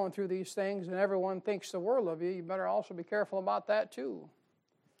not going through these things and everyone thinks the world of you, you better also be careful about that too.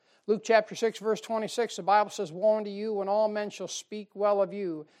 Luke chapter 6, verse 26, the Bible says, woe unto you when all men shall speak well of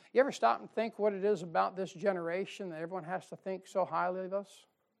you. You ever stop and think what it is about this generation that everyone has to think so highly of us?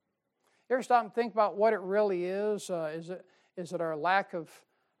 You ever stop and think about what it really is? Is it our lack of,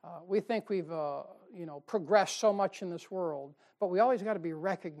 we think we've progressed so much in this world, but we always got to be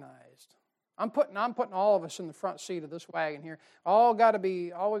recognized. I'm putting all of us in the front seat of this wagon here. All got to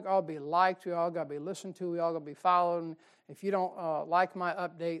be liked. We all got to be listened to. We all got to be followed. If you don't like my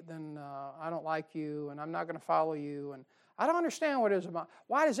update, then I don't like you, and I'm not going to follow you. And I don't understand what it is about.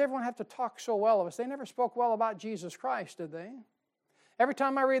 Why does everyone have to talk so well of us? They never spoke well about Jesus Christ, did they? Every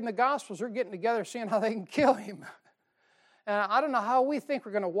time I read in the Gospels, they're getting together, seeing how they can kill him. And I don't know how we think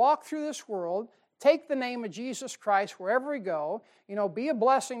we're going to walk through this world, take the name of Jesus Christ wherever we go, be a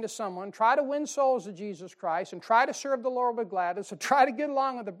blessing to someone, try to win souls to Jesus Christ, and try to serve the Lord with gladness, and try to get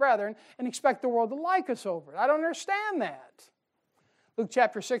along with the brethren, and expect the world to like us over it. I don't understand that. Luke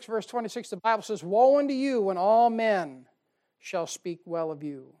chapter 6, verse 26, the Bible says, woe unto you when all men shall speak well of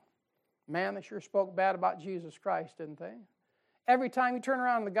you. Man, they sure spoke bad about Jesus Christ, didn't they? Every time you turn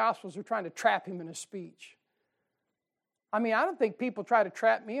around in the Gospels, they're trying to trap him in his speech. I mean, I don't think people try to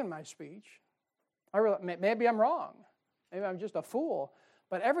trap me in my speech. Maybe I'm wrong. Maybe I'm just a fool.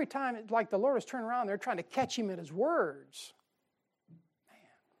 But every time, it's like the Lord is turning around, they're trying to catch him in his words. Man.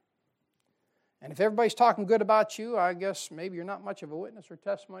 And if everybody's talking good about you, I guess maybe you're not much of a witness or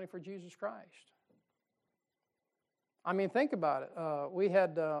testimony for Jesus Christ. I mean, think about it.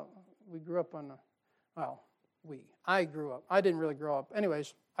 We grew up on, I grew up. I didn't really grow up.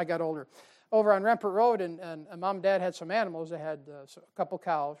 Anyways, I got older. Over on Rempert Road, and Mom and Dad had some animals. They had a couple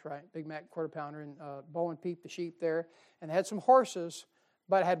cows, right? Big Mac quarter pounder, and Bo and Peep, the sheep there. And they had some horses,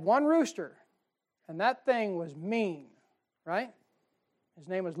 but it had one rooster. And that thing was mean, right? His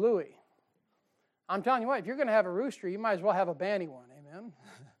name was Louie. I'm telling you what, if you're going to have a rooster, you might as well have a banty one, amen?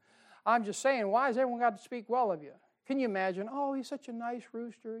 I'm just saying, why has everyone got to speak well of you? Can you imagine, oh, he's such a nice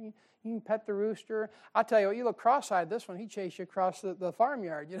rooster. You can pet the rooster. I'll tell you what, you look cross-eyed this one, he'd chase you across the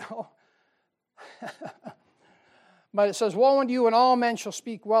farmyard, you know. But it says, woe unto you when all men shall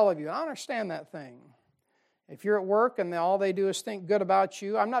speak well of you. I understand that thing. If you're at work and all they do is think good about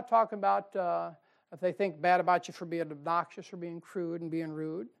you, I'm not talking about if they think bad about you for being obnoxious or being crude and being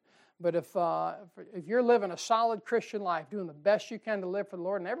rude. But if you're living a solid Christian life, doing the best you can to live for the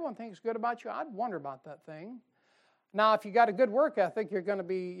Lord, and everyone thinks good about you, I'd wonder about that thing. Now, if you got a good work ethic, you're going to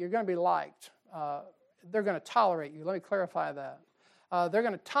be liked. They're going to tolerate you. Let me clarify that. They're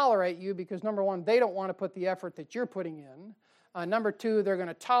going to tolerate you because, number one, they don't want to put the effort that you're putting in. Number two, they're going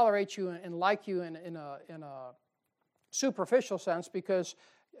to tolerate you and like you in a superficial sense because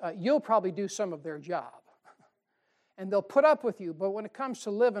you'll probably do some of their job. And they'll put up with you. But when it comes to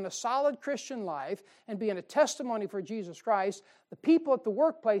living a solid Christian life and being a testimony for Jesus Christ, the people at the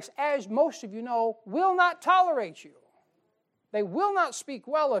workplace, as most of you know, will not tolerate you. They will not speak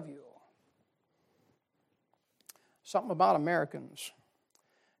well of you. Something about Americans.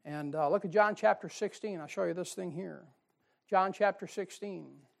 And look at John chapter 16. I'll show you this thing here. John chapter 16.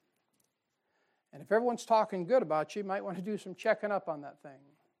 And if everyone's talking good about you, you might want to do some checking up on that thing.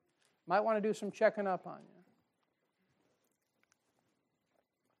 Might want to do some checking up on you.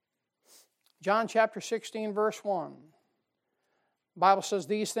 John chapter 16, verse 1. The Bible says,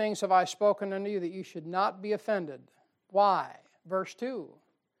 these things have I spoken unto you, that you should not be offended. Why? Verse 2.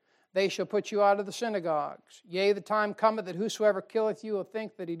 They shall put you out of the synagogues. Yea, the time cometh that whosoever killeth you will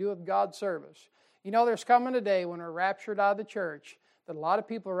think that he doeth God service. You know, there's coming a day when we're raptured out of the church that a lot of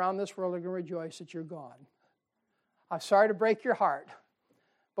people around this world are going to rejoice that you're gone. I'm sorry to break your heart,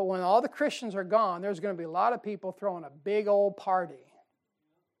 but when all the Christians are gone, there's going to be a lot of people throwing a big old party.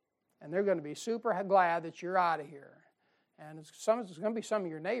 And they're going to be super glad that you're out of here. And it's going to be some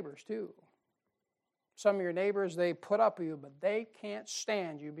of your neighbors too. Some of your neighbors, they put up with you, but they can't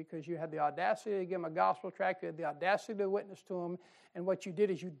stand you because you had the audacity to give them a gospel tract, you had the audacity to witness to them, and what you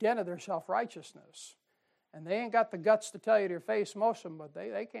did is you dented their self-righteousness. And they ain't got the guts to tell you to your face, most of them, but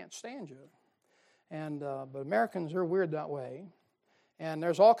they can't stand you. And but Americans are weird that way. And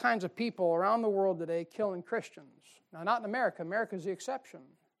there's all kinds of people around the world today killing Christians. Now, not in America. America's the exception.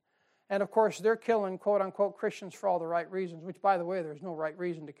 And, of course, they're killing, quote-unquote, Christians for all the right reasons, which, by the way, there's no right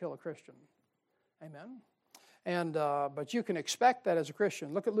reason to kill a Christian. Amen? And but you can expect that as a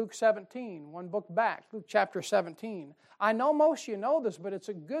Christian. Look at Luke 17, one book back, Luke chapter 17. I know most of you know this, but it's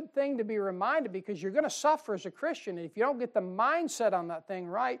a good thing to be reminded because you're going to suffer as a Christian. And if you don't get the mindset on that thing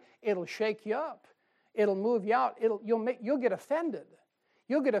right, it'll shake you up. It'll move you out. You'll get offended.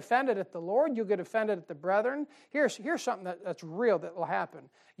 You'll get offended at the Lord. You'll get offended at the brethren. Here's something that's real that will happen.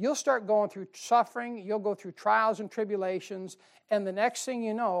 You'll start going through suffering. You'll go through trials and tribulations. And the next thing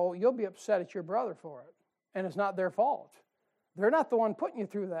you know, you'll be upset at your brother for it. And it's not their fault. They're not the one putting you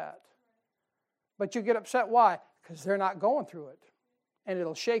through that. But you get upset. Why? Because they're not going through it. And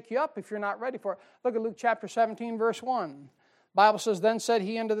it'll shake you up if you're not ready for it. Look at Luke chapter 17, verse 1. The Bible says, then said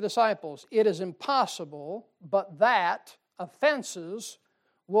he unto the disciples, it is impossible, but that offenses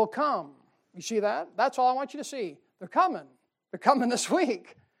will come. You see that? That's all I want you to see. They're coming. They're coming this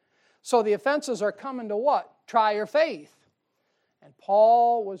week. So the offenses are coming to what? Try your faith. And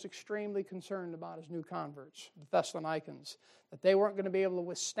Paul was extremely concerned about his new converts, the Thessalonians, that they weren't going to be able to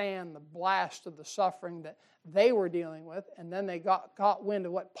withstand the blast of the suffering that they were dealing with. And then they got wind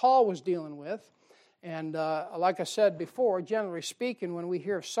of what Paul was dealing with. And like I said before, generally speaking, when we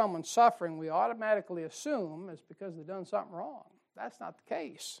hear someone suffering, we automatically assume it's because they've done something wrong. That's not the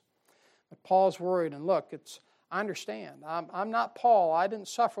case. But Paul's worried, and look, I understand. I'm not Paul. I didn't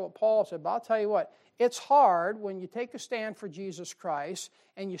suffer what Paul said, but I'll tell you what, it's hard when you take a stand for Jesus Christ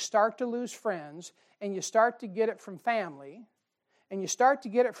and you start to lose friends and you start to get it from family and you start to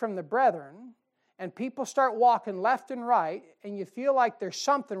get it from the brethren, and people start walking left and right, and you feel like there's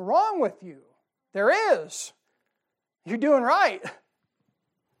something wrong with you. There is. You're doing right.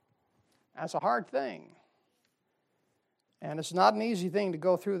 That's a hard thing. And it's not an easy thing to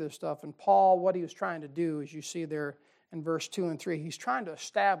go through this stuff. And Paul, what he was trying to do, as you see there in verse 2 and 3, he's trying to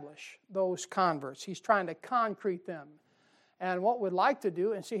establish those converts. He's trying to concrete them. And what we'd like to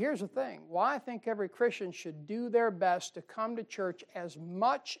do, and see, here's the thing. Why I think every Christian should do their best to come to church as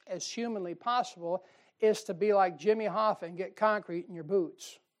much as humanly possible is to be like Jimmy Hoffa and get concrete in your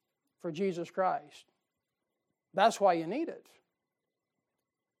boots for Jesus Christ. That's why you need it.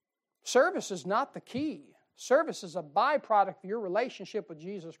 Service is not the key. Service is a byproduct of your relationship with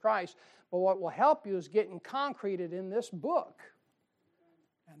Jesus Christ. But what will help you is getting concreted in this book.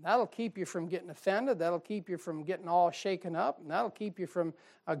 And that'll keep you from getting offended. That'll keep you from getting all shaken up. And that'll keep you from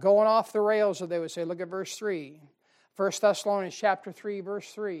going off the rails, as they would say. Look at verse 3. 1 Thessalonians chapter 3,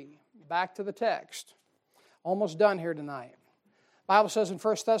 verse 3. Back to the text. Almost done here tonight. The Bible says in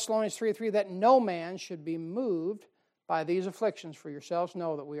 1 Thessalonians 3:3 that no man should be moved by these afflictions, for yourselves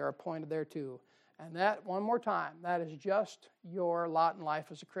know that we are appointed thereto. And that, one more time, that is just your lot in life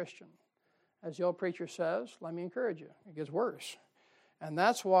as a Christian. As the old preacher says, let me encourage you, it gets worse. And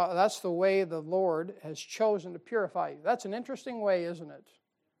that's the way the Lord has chosen to purify you. That's an interesting way, isn't it?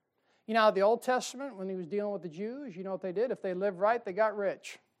 You know, the Old Testament, when he was dealing with the Jews, you know what they did? If they lived right, they got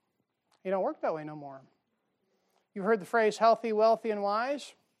rich. It don't work that way no more. You've heard the phrase healthy, wealthy, and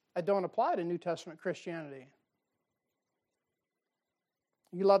wise? That don't apply to New Testament Christianity.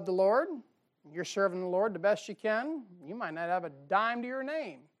 You love the Lord, you're serving the Lord the best you can, you might not have a dime to your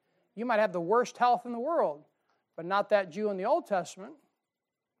name. You might have the worst health in the world, but not that Jew in the Old Testament.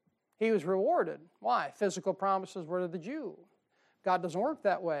 He was rewarded. Why? Physical promises were to the Jew. God doesn't work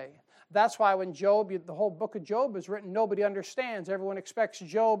that way. That's why when Job, the whole book of Job is written, nobody understands. Everyone expects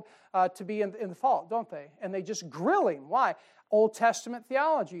Job to be in the fault, don't they? And they just grill him. Why? Old Testament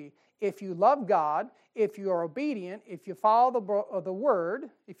theology. If you love God, if you are obedient, if you follow the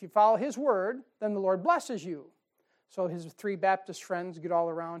Word, if you follow His Word, then the Lord blesses you. So his three Baptist friends get all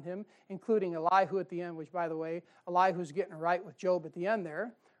around him, including Elihu at the end, which, by the way, Elihu's getting right with Job at the end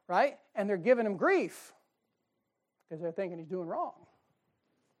there, right? And they're giving him grief because they're thinking he's doing wrong.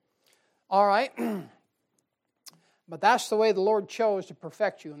 All right. But that's the way the Lord chose to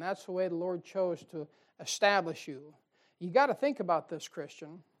perfect you, and that's the way the Lord chose to establish you. You got to think about this,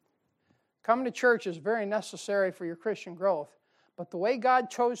 Christian. Coming to church is very necessary for your Christian growth. But the way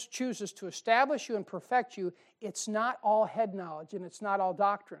God chooses to establish you and perfect you, it's not all head knowledge and it's not all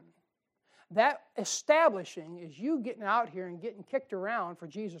doctrine. That establishing is you getting out here and getting kicked around for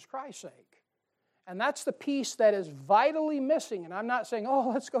Jesus Christ's sake. And that's the piece that is vitally missing. And I'm not saying, oh,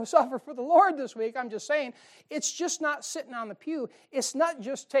 let's go suffer for the Lord this week. I'm just saying it's just not sitting on the pew. It's not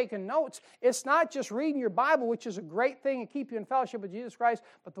just taking notes. It's not just reading your Bible, which is a great thing and keep you in fellowship with Jesus Christ.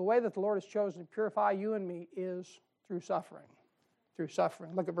 But the way that the Lord has chosen to purify you and me is through suffering. Through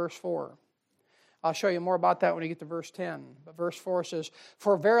suffering. Look at verse 4. I'll show you more about that when we get to verse 10. But verse 4 says,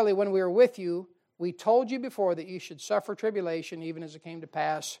 for verily when we were with you, we told you before that you should suffer tribulation, even as it came to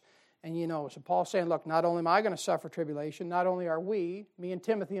pass. And you know, so Paul's saying, look, not only am I going to suffer tribulation, not only are we, me and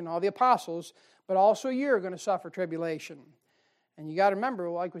Timothy and all the apostles, but also you're going to suffer tribulation. And you got to remember,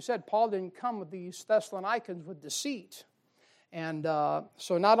 like we said, Paul didn't come with these Thessalonians with deceit. And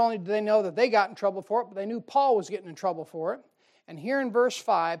so not only did they know that they got in trouble for it, but they knew Paul was getting in trouble for it. And here in verse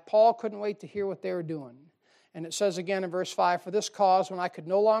 5, Paul couldn't wait to hear what they were doing. And it says again in verse 5, for this cause, when I could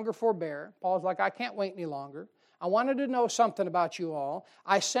no longer forbear, Paul's like, I can't wait any longer. I wanted to know something about you all.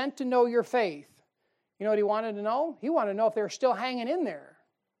 I sent to know your faith. You know what he wanted to know? He wanted to know if they were still hanging in there.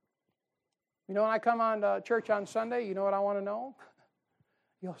 You know, when I come on to church on Sunday, you know what I want to know?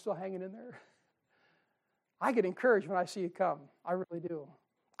 You all still hanging in there? I get encouraged when I see you come. I really do.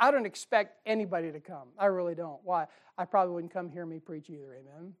 I don't expect anybody to come. I really don't. Why? I probably wouldn't come hear me preach either,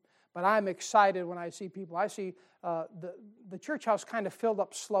 amen? But I'm excited when I see people. I see the church house kind of filled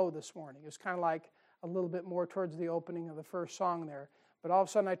up slow this morning. It was kind of like a little bit more towards the opening of the first song there. But all of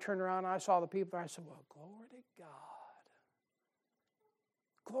a sudden I turned around and I saw the people and I said, well, glory to God.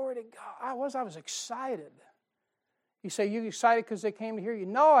 Glory to God. I was excited. You say, you excited because they came to hear you?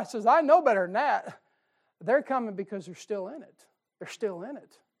 No, I says, I know better than that. They're coming because they're still in it. They're still in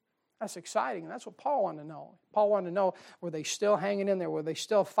it. That's exciting. And that's what Paul wanted to know. Paul wanted to know, were they still hanging in there? Were they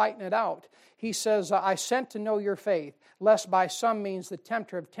still fighting it out? He says, I sent to know your faith, lest by some means the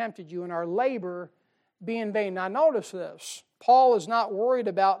tempter have tempted you and our labor be in vain. Now notice this. Paul is not worried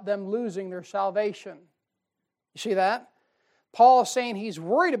about them losing their salvation. You see that? Paul is saying he's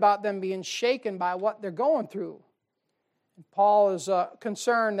worried about them being shaken by what they're going through. Paul is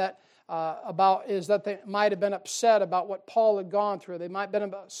concerned that they might have been upset about what Paul had gone through. They might have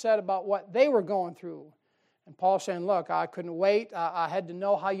been upset about what they were going through. And Paul's saying, look, I couldn't wait. I had to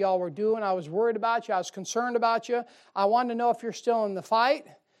know how y'all were doing. I was worried about you. I was concerned about you. I wanted to know if you're still in the fight.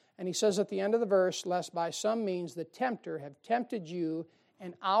 And he says at the end of the verse, lest by some means the tempter have tempted you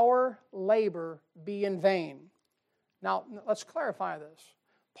and our labor be in vain. Now, let's clarify this.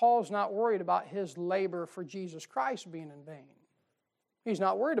 Paul's not worried about his labor for Jesus Christ being in vain. He's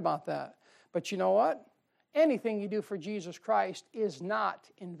not worried about that. But you know what? Anything you do for Jesus Christ is not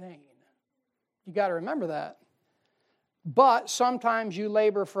in vain. You got to remember that. But sometimes you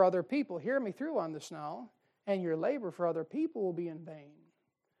labor for other people. Hear me through on this now. And your labor for other people will be in vain.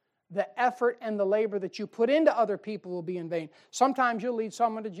 The effort and the labor that you put into other people will be in vain. Sometimes you'll lead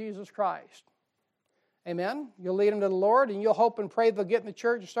someone to Jesus Christ. Amen? You'll lead them to the Lord and you'll hope and pray they'll get in the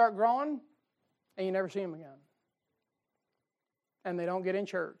church and start growing, and you never see them again. And they don't get in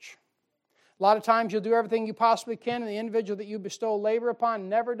church. A lot of times you'll do everything you possibly can, and the individual that you bestow labor upon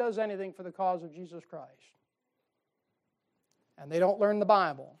never does anything for the cause of Jesus Christ. And they don't learn the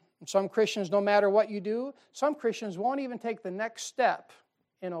Bible. And some Christians, no matter what you do, some Christians won't even take the next step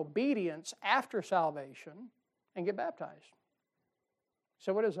in obedience after salvation and get baptized.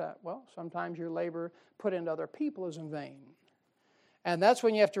 So what is that? Well, sometimes your labor put into other people is in vain. And that's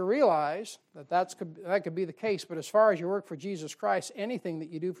when you have to realize that could be the case. But as far as your work for Jesus Christ, anything that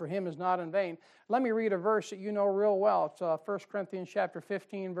you do for Him is not in vain. Let me read a verse that you know real well. It's 1 Corinthians chapter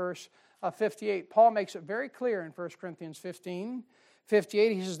 15, verse 58. Paul makes it very clear in 1 Corinthians 15,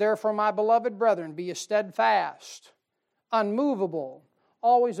 58. He says, therefore, my beloved brethren, be ye steadfast, unmovable,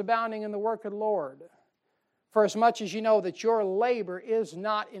 always abounding in the work of the Lord. For as much as you know that your labor is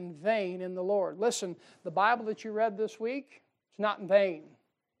not in vain in the Lord. Listen, the Bible that you read this week, it's not in vain.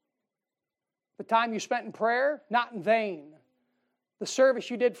 The time you spent in prayer, not in vain. The service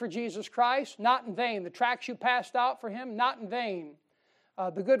you did for Jesus Christ, not in vain. The tracts you passed out for Him, not in vain.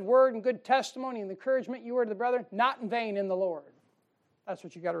 The good word and good testimony and the encouragement you were to the brethren, not in vain in the Lord. That's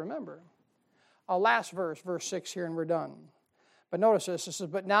what you got to remember. Last verse 6 here, and we're done. But notice this. It says,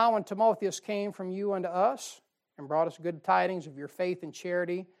 but now when Timotheus came from you unto us and brought us good tidings of your faith and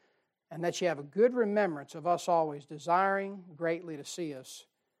charity, and that ye have a good remembrance of us always, desiring greatly to see us,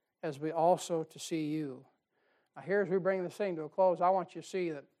 as we also to see you. Now here as we bring this thing to a close, I want you to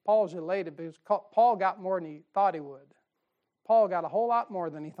see that Paul's elated because Paul got more than he thought he would. Paul got a whole lot more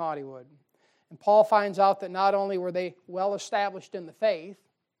than he thought he would. And Paul finds out that not only were they well established in the faith,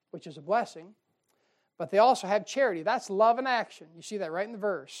 which is a blessing, but they also have charity. That's love in action. You see that right in the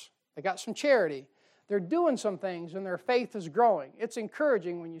verse. They got some charity. They're doing some things and their faith is growing. It's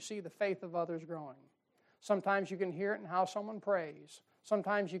encouraging when you see the faith of others growing. Sometimes you can hear it in how someone prays.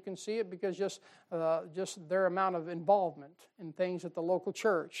 Sometimes you can see it because just their amount of involvement in things at the local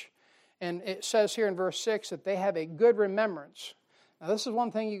church. And it says here in verse 6 that they have a good remembrance. Now this is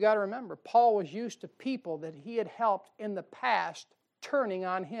one thing you got to remember. Paul was used to people that he had helped in the past turning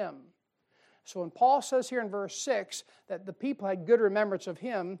on him. So when Paul says here in verse 6 that the people had good remembrance of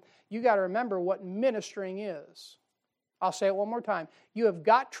him, you got to remember what ministering is. I'll say it one more time. You have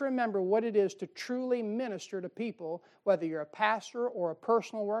got to remember what it is to truly minister to people, whether you're a pastor or a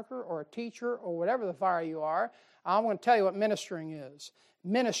personal worker or a teacher or whatever the fire you are. I'm going to tell you what ministering is.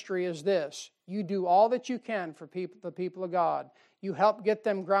 Ministry is this. You do all that you can for the people of God. You help get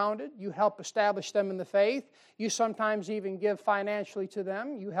them grounded. You help establish them in the faith. You sometimes even give financially to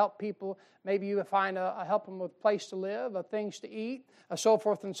them. You help people. Maybe you find help them with a place to live, things to eat, so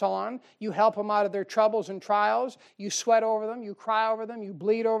forth and so on. You help them out of their troubles and trials. You sweat over them. You cry over them. You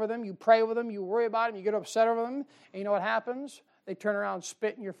bleed over them. You pray with them. You worry about them. You get upset over them. And you know what happens? They turn around and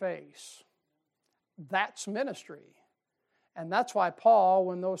spit in your face. That's ministry. And that's why Paul,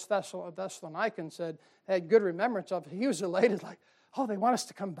 when those Thessalonians said they had good remembrance of it, he was elated like, oh, they want us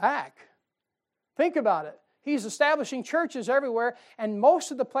to come back. Think about it. He's establishing churches everywhere, and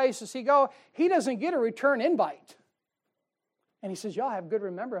most of the places he goes, he doesn't get a return invite. And he says, y'all have good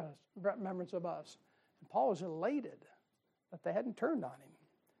remembrance of us. And Paul was elated that they hadn't turned on him.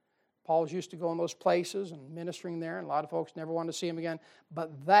 Paul was used to going those places and ministering there, and a lot of folks never wanted to see him again.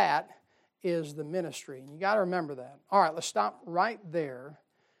 But that is the ministry. And you got to remember that. All right, let's stop right there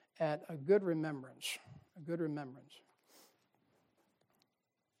at a good remembrance. A good remembrance.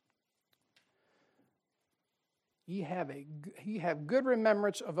 Ye have good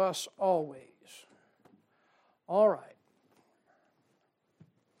remembrance of us always. All right.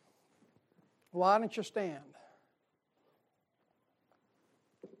 Why don't you stand?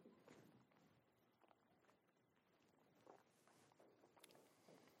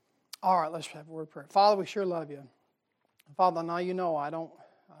 All right, let's have a word of prayer. Father, we sure love you. Father, now you know I don't,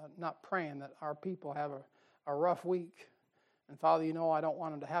 not praying that our people have a rough week. And Father, you know I don't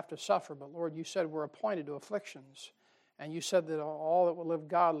want them to have to suffer. But Lord, you said we're appointed to afflictions. And you said that all that will live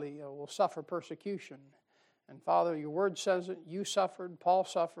godly will suffer persecution. And Father, your word says it. You suffered, Paul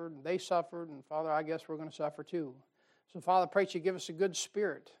suffered, and they suffered. And Father, I guess we're going to suffer too. So Father, I pray that you give us a good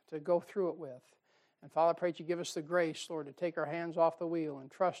spirit to go through it with. And Father, I pray that you give us the grace, Lord, to take our hands off the wheel and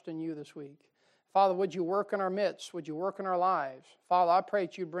trust in you this week. Father, would you work in our midst? Would you work in our lives? Father, I pray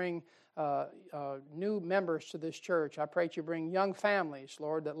that you bring new members to this church. I pray that you bring young families,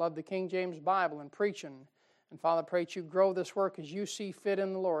 Lord, that love the King James Bible and preaching. And Father, I pray that you grow this work as you see fit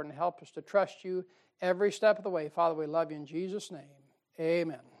in the Lord and help us to trust you every step of the way. Father, we love you in Jesus' name.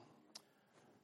 Amen.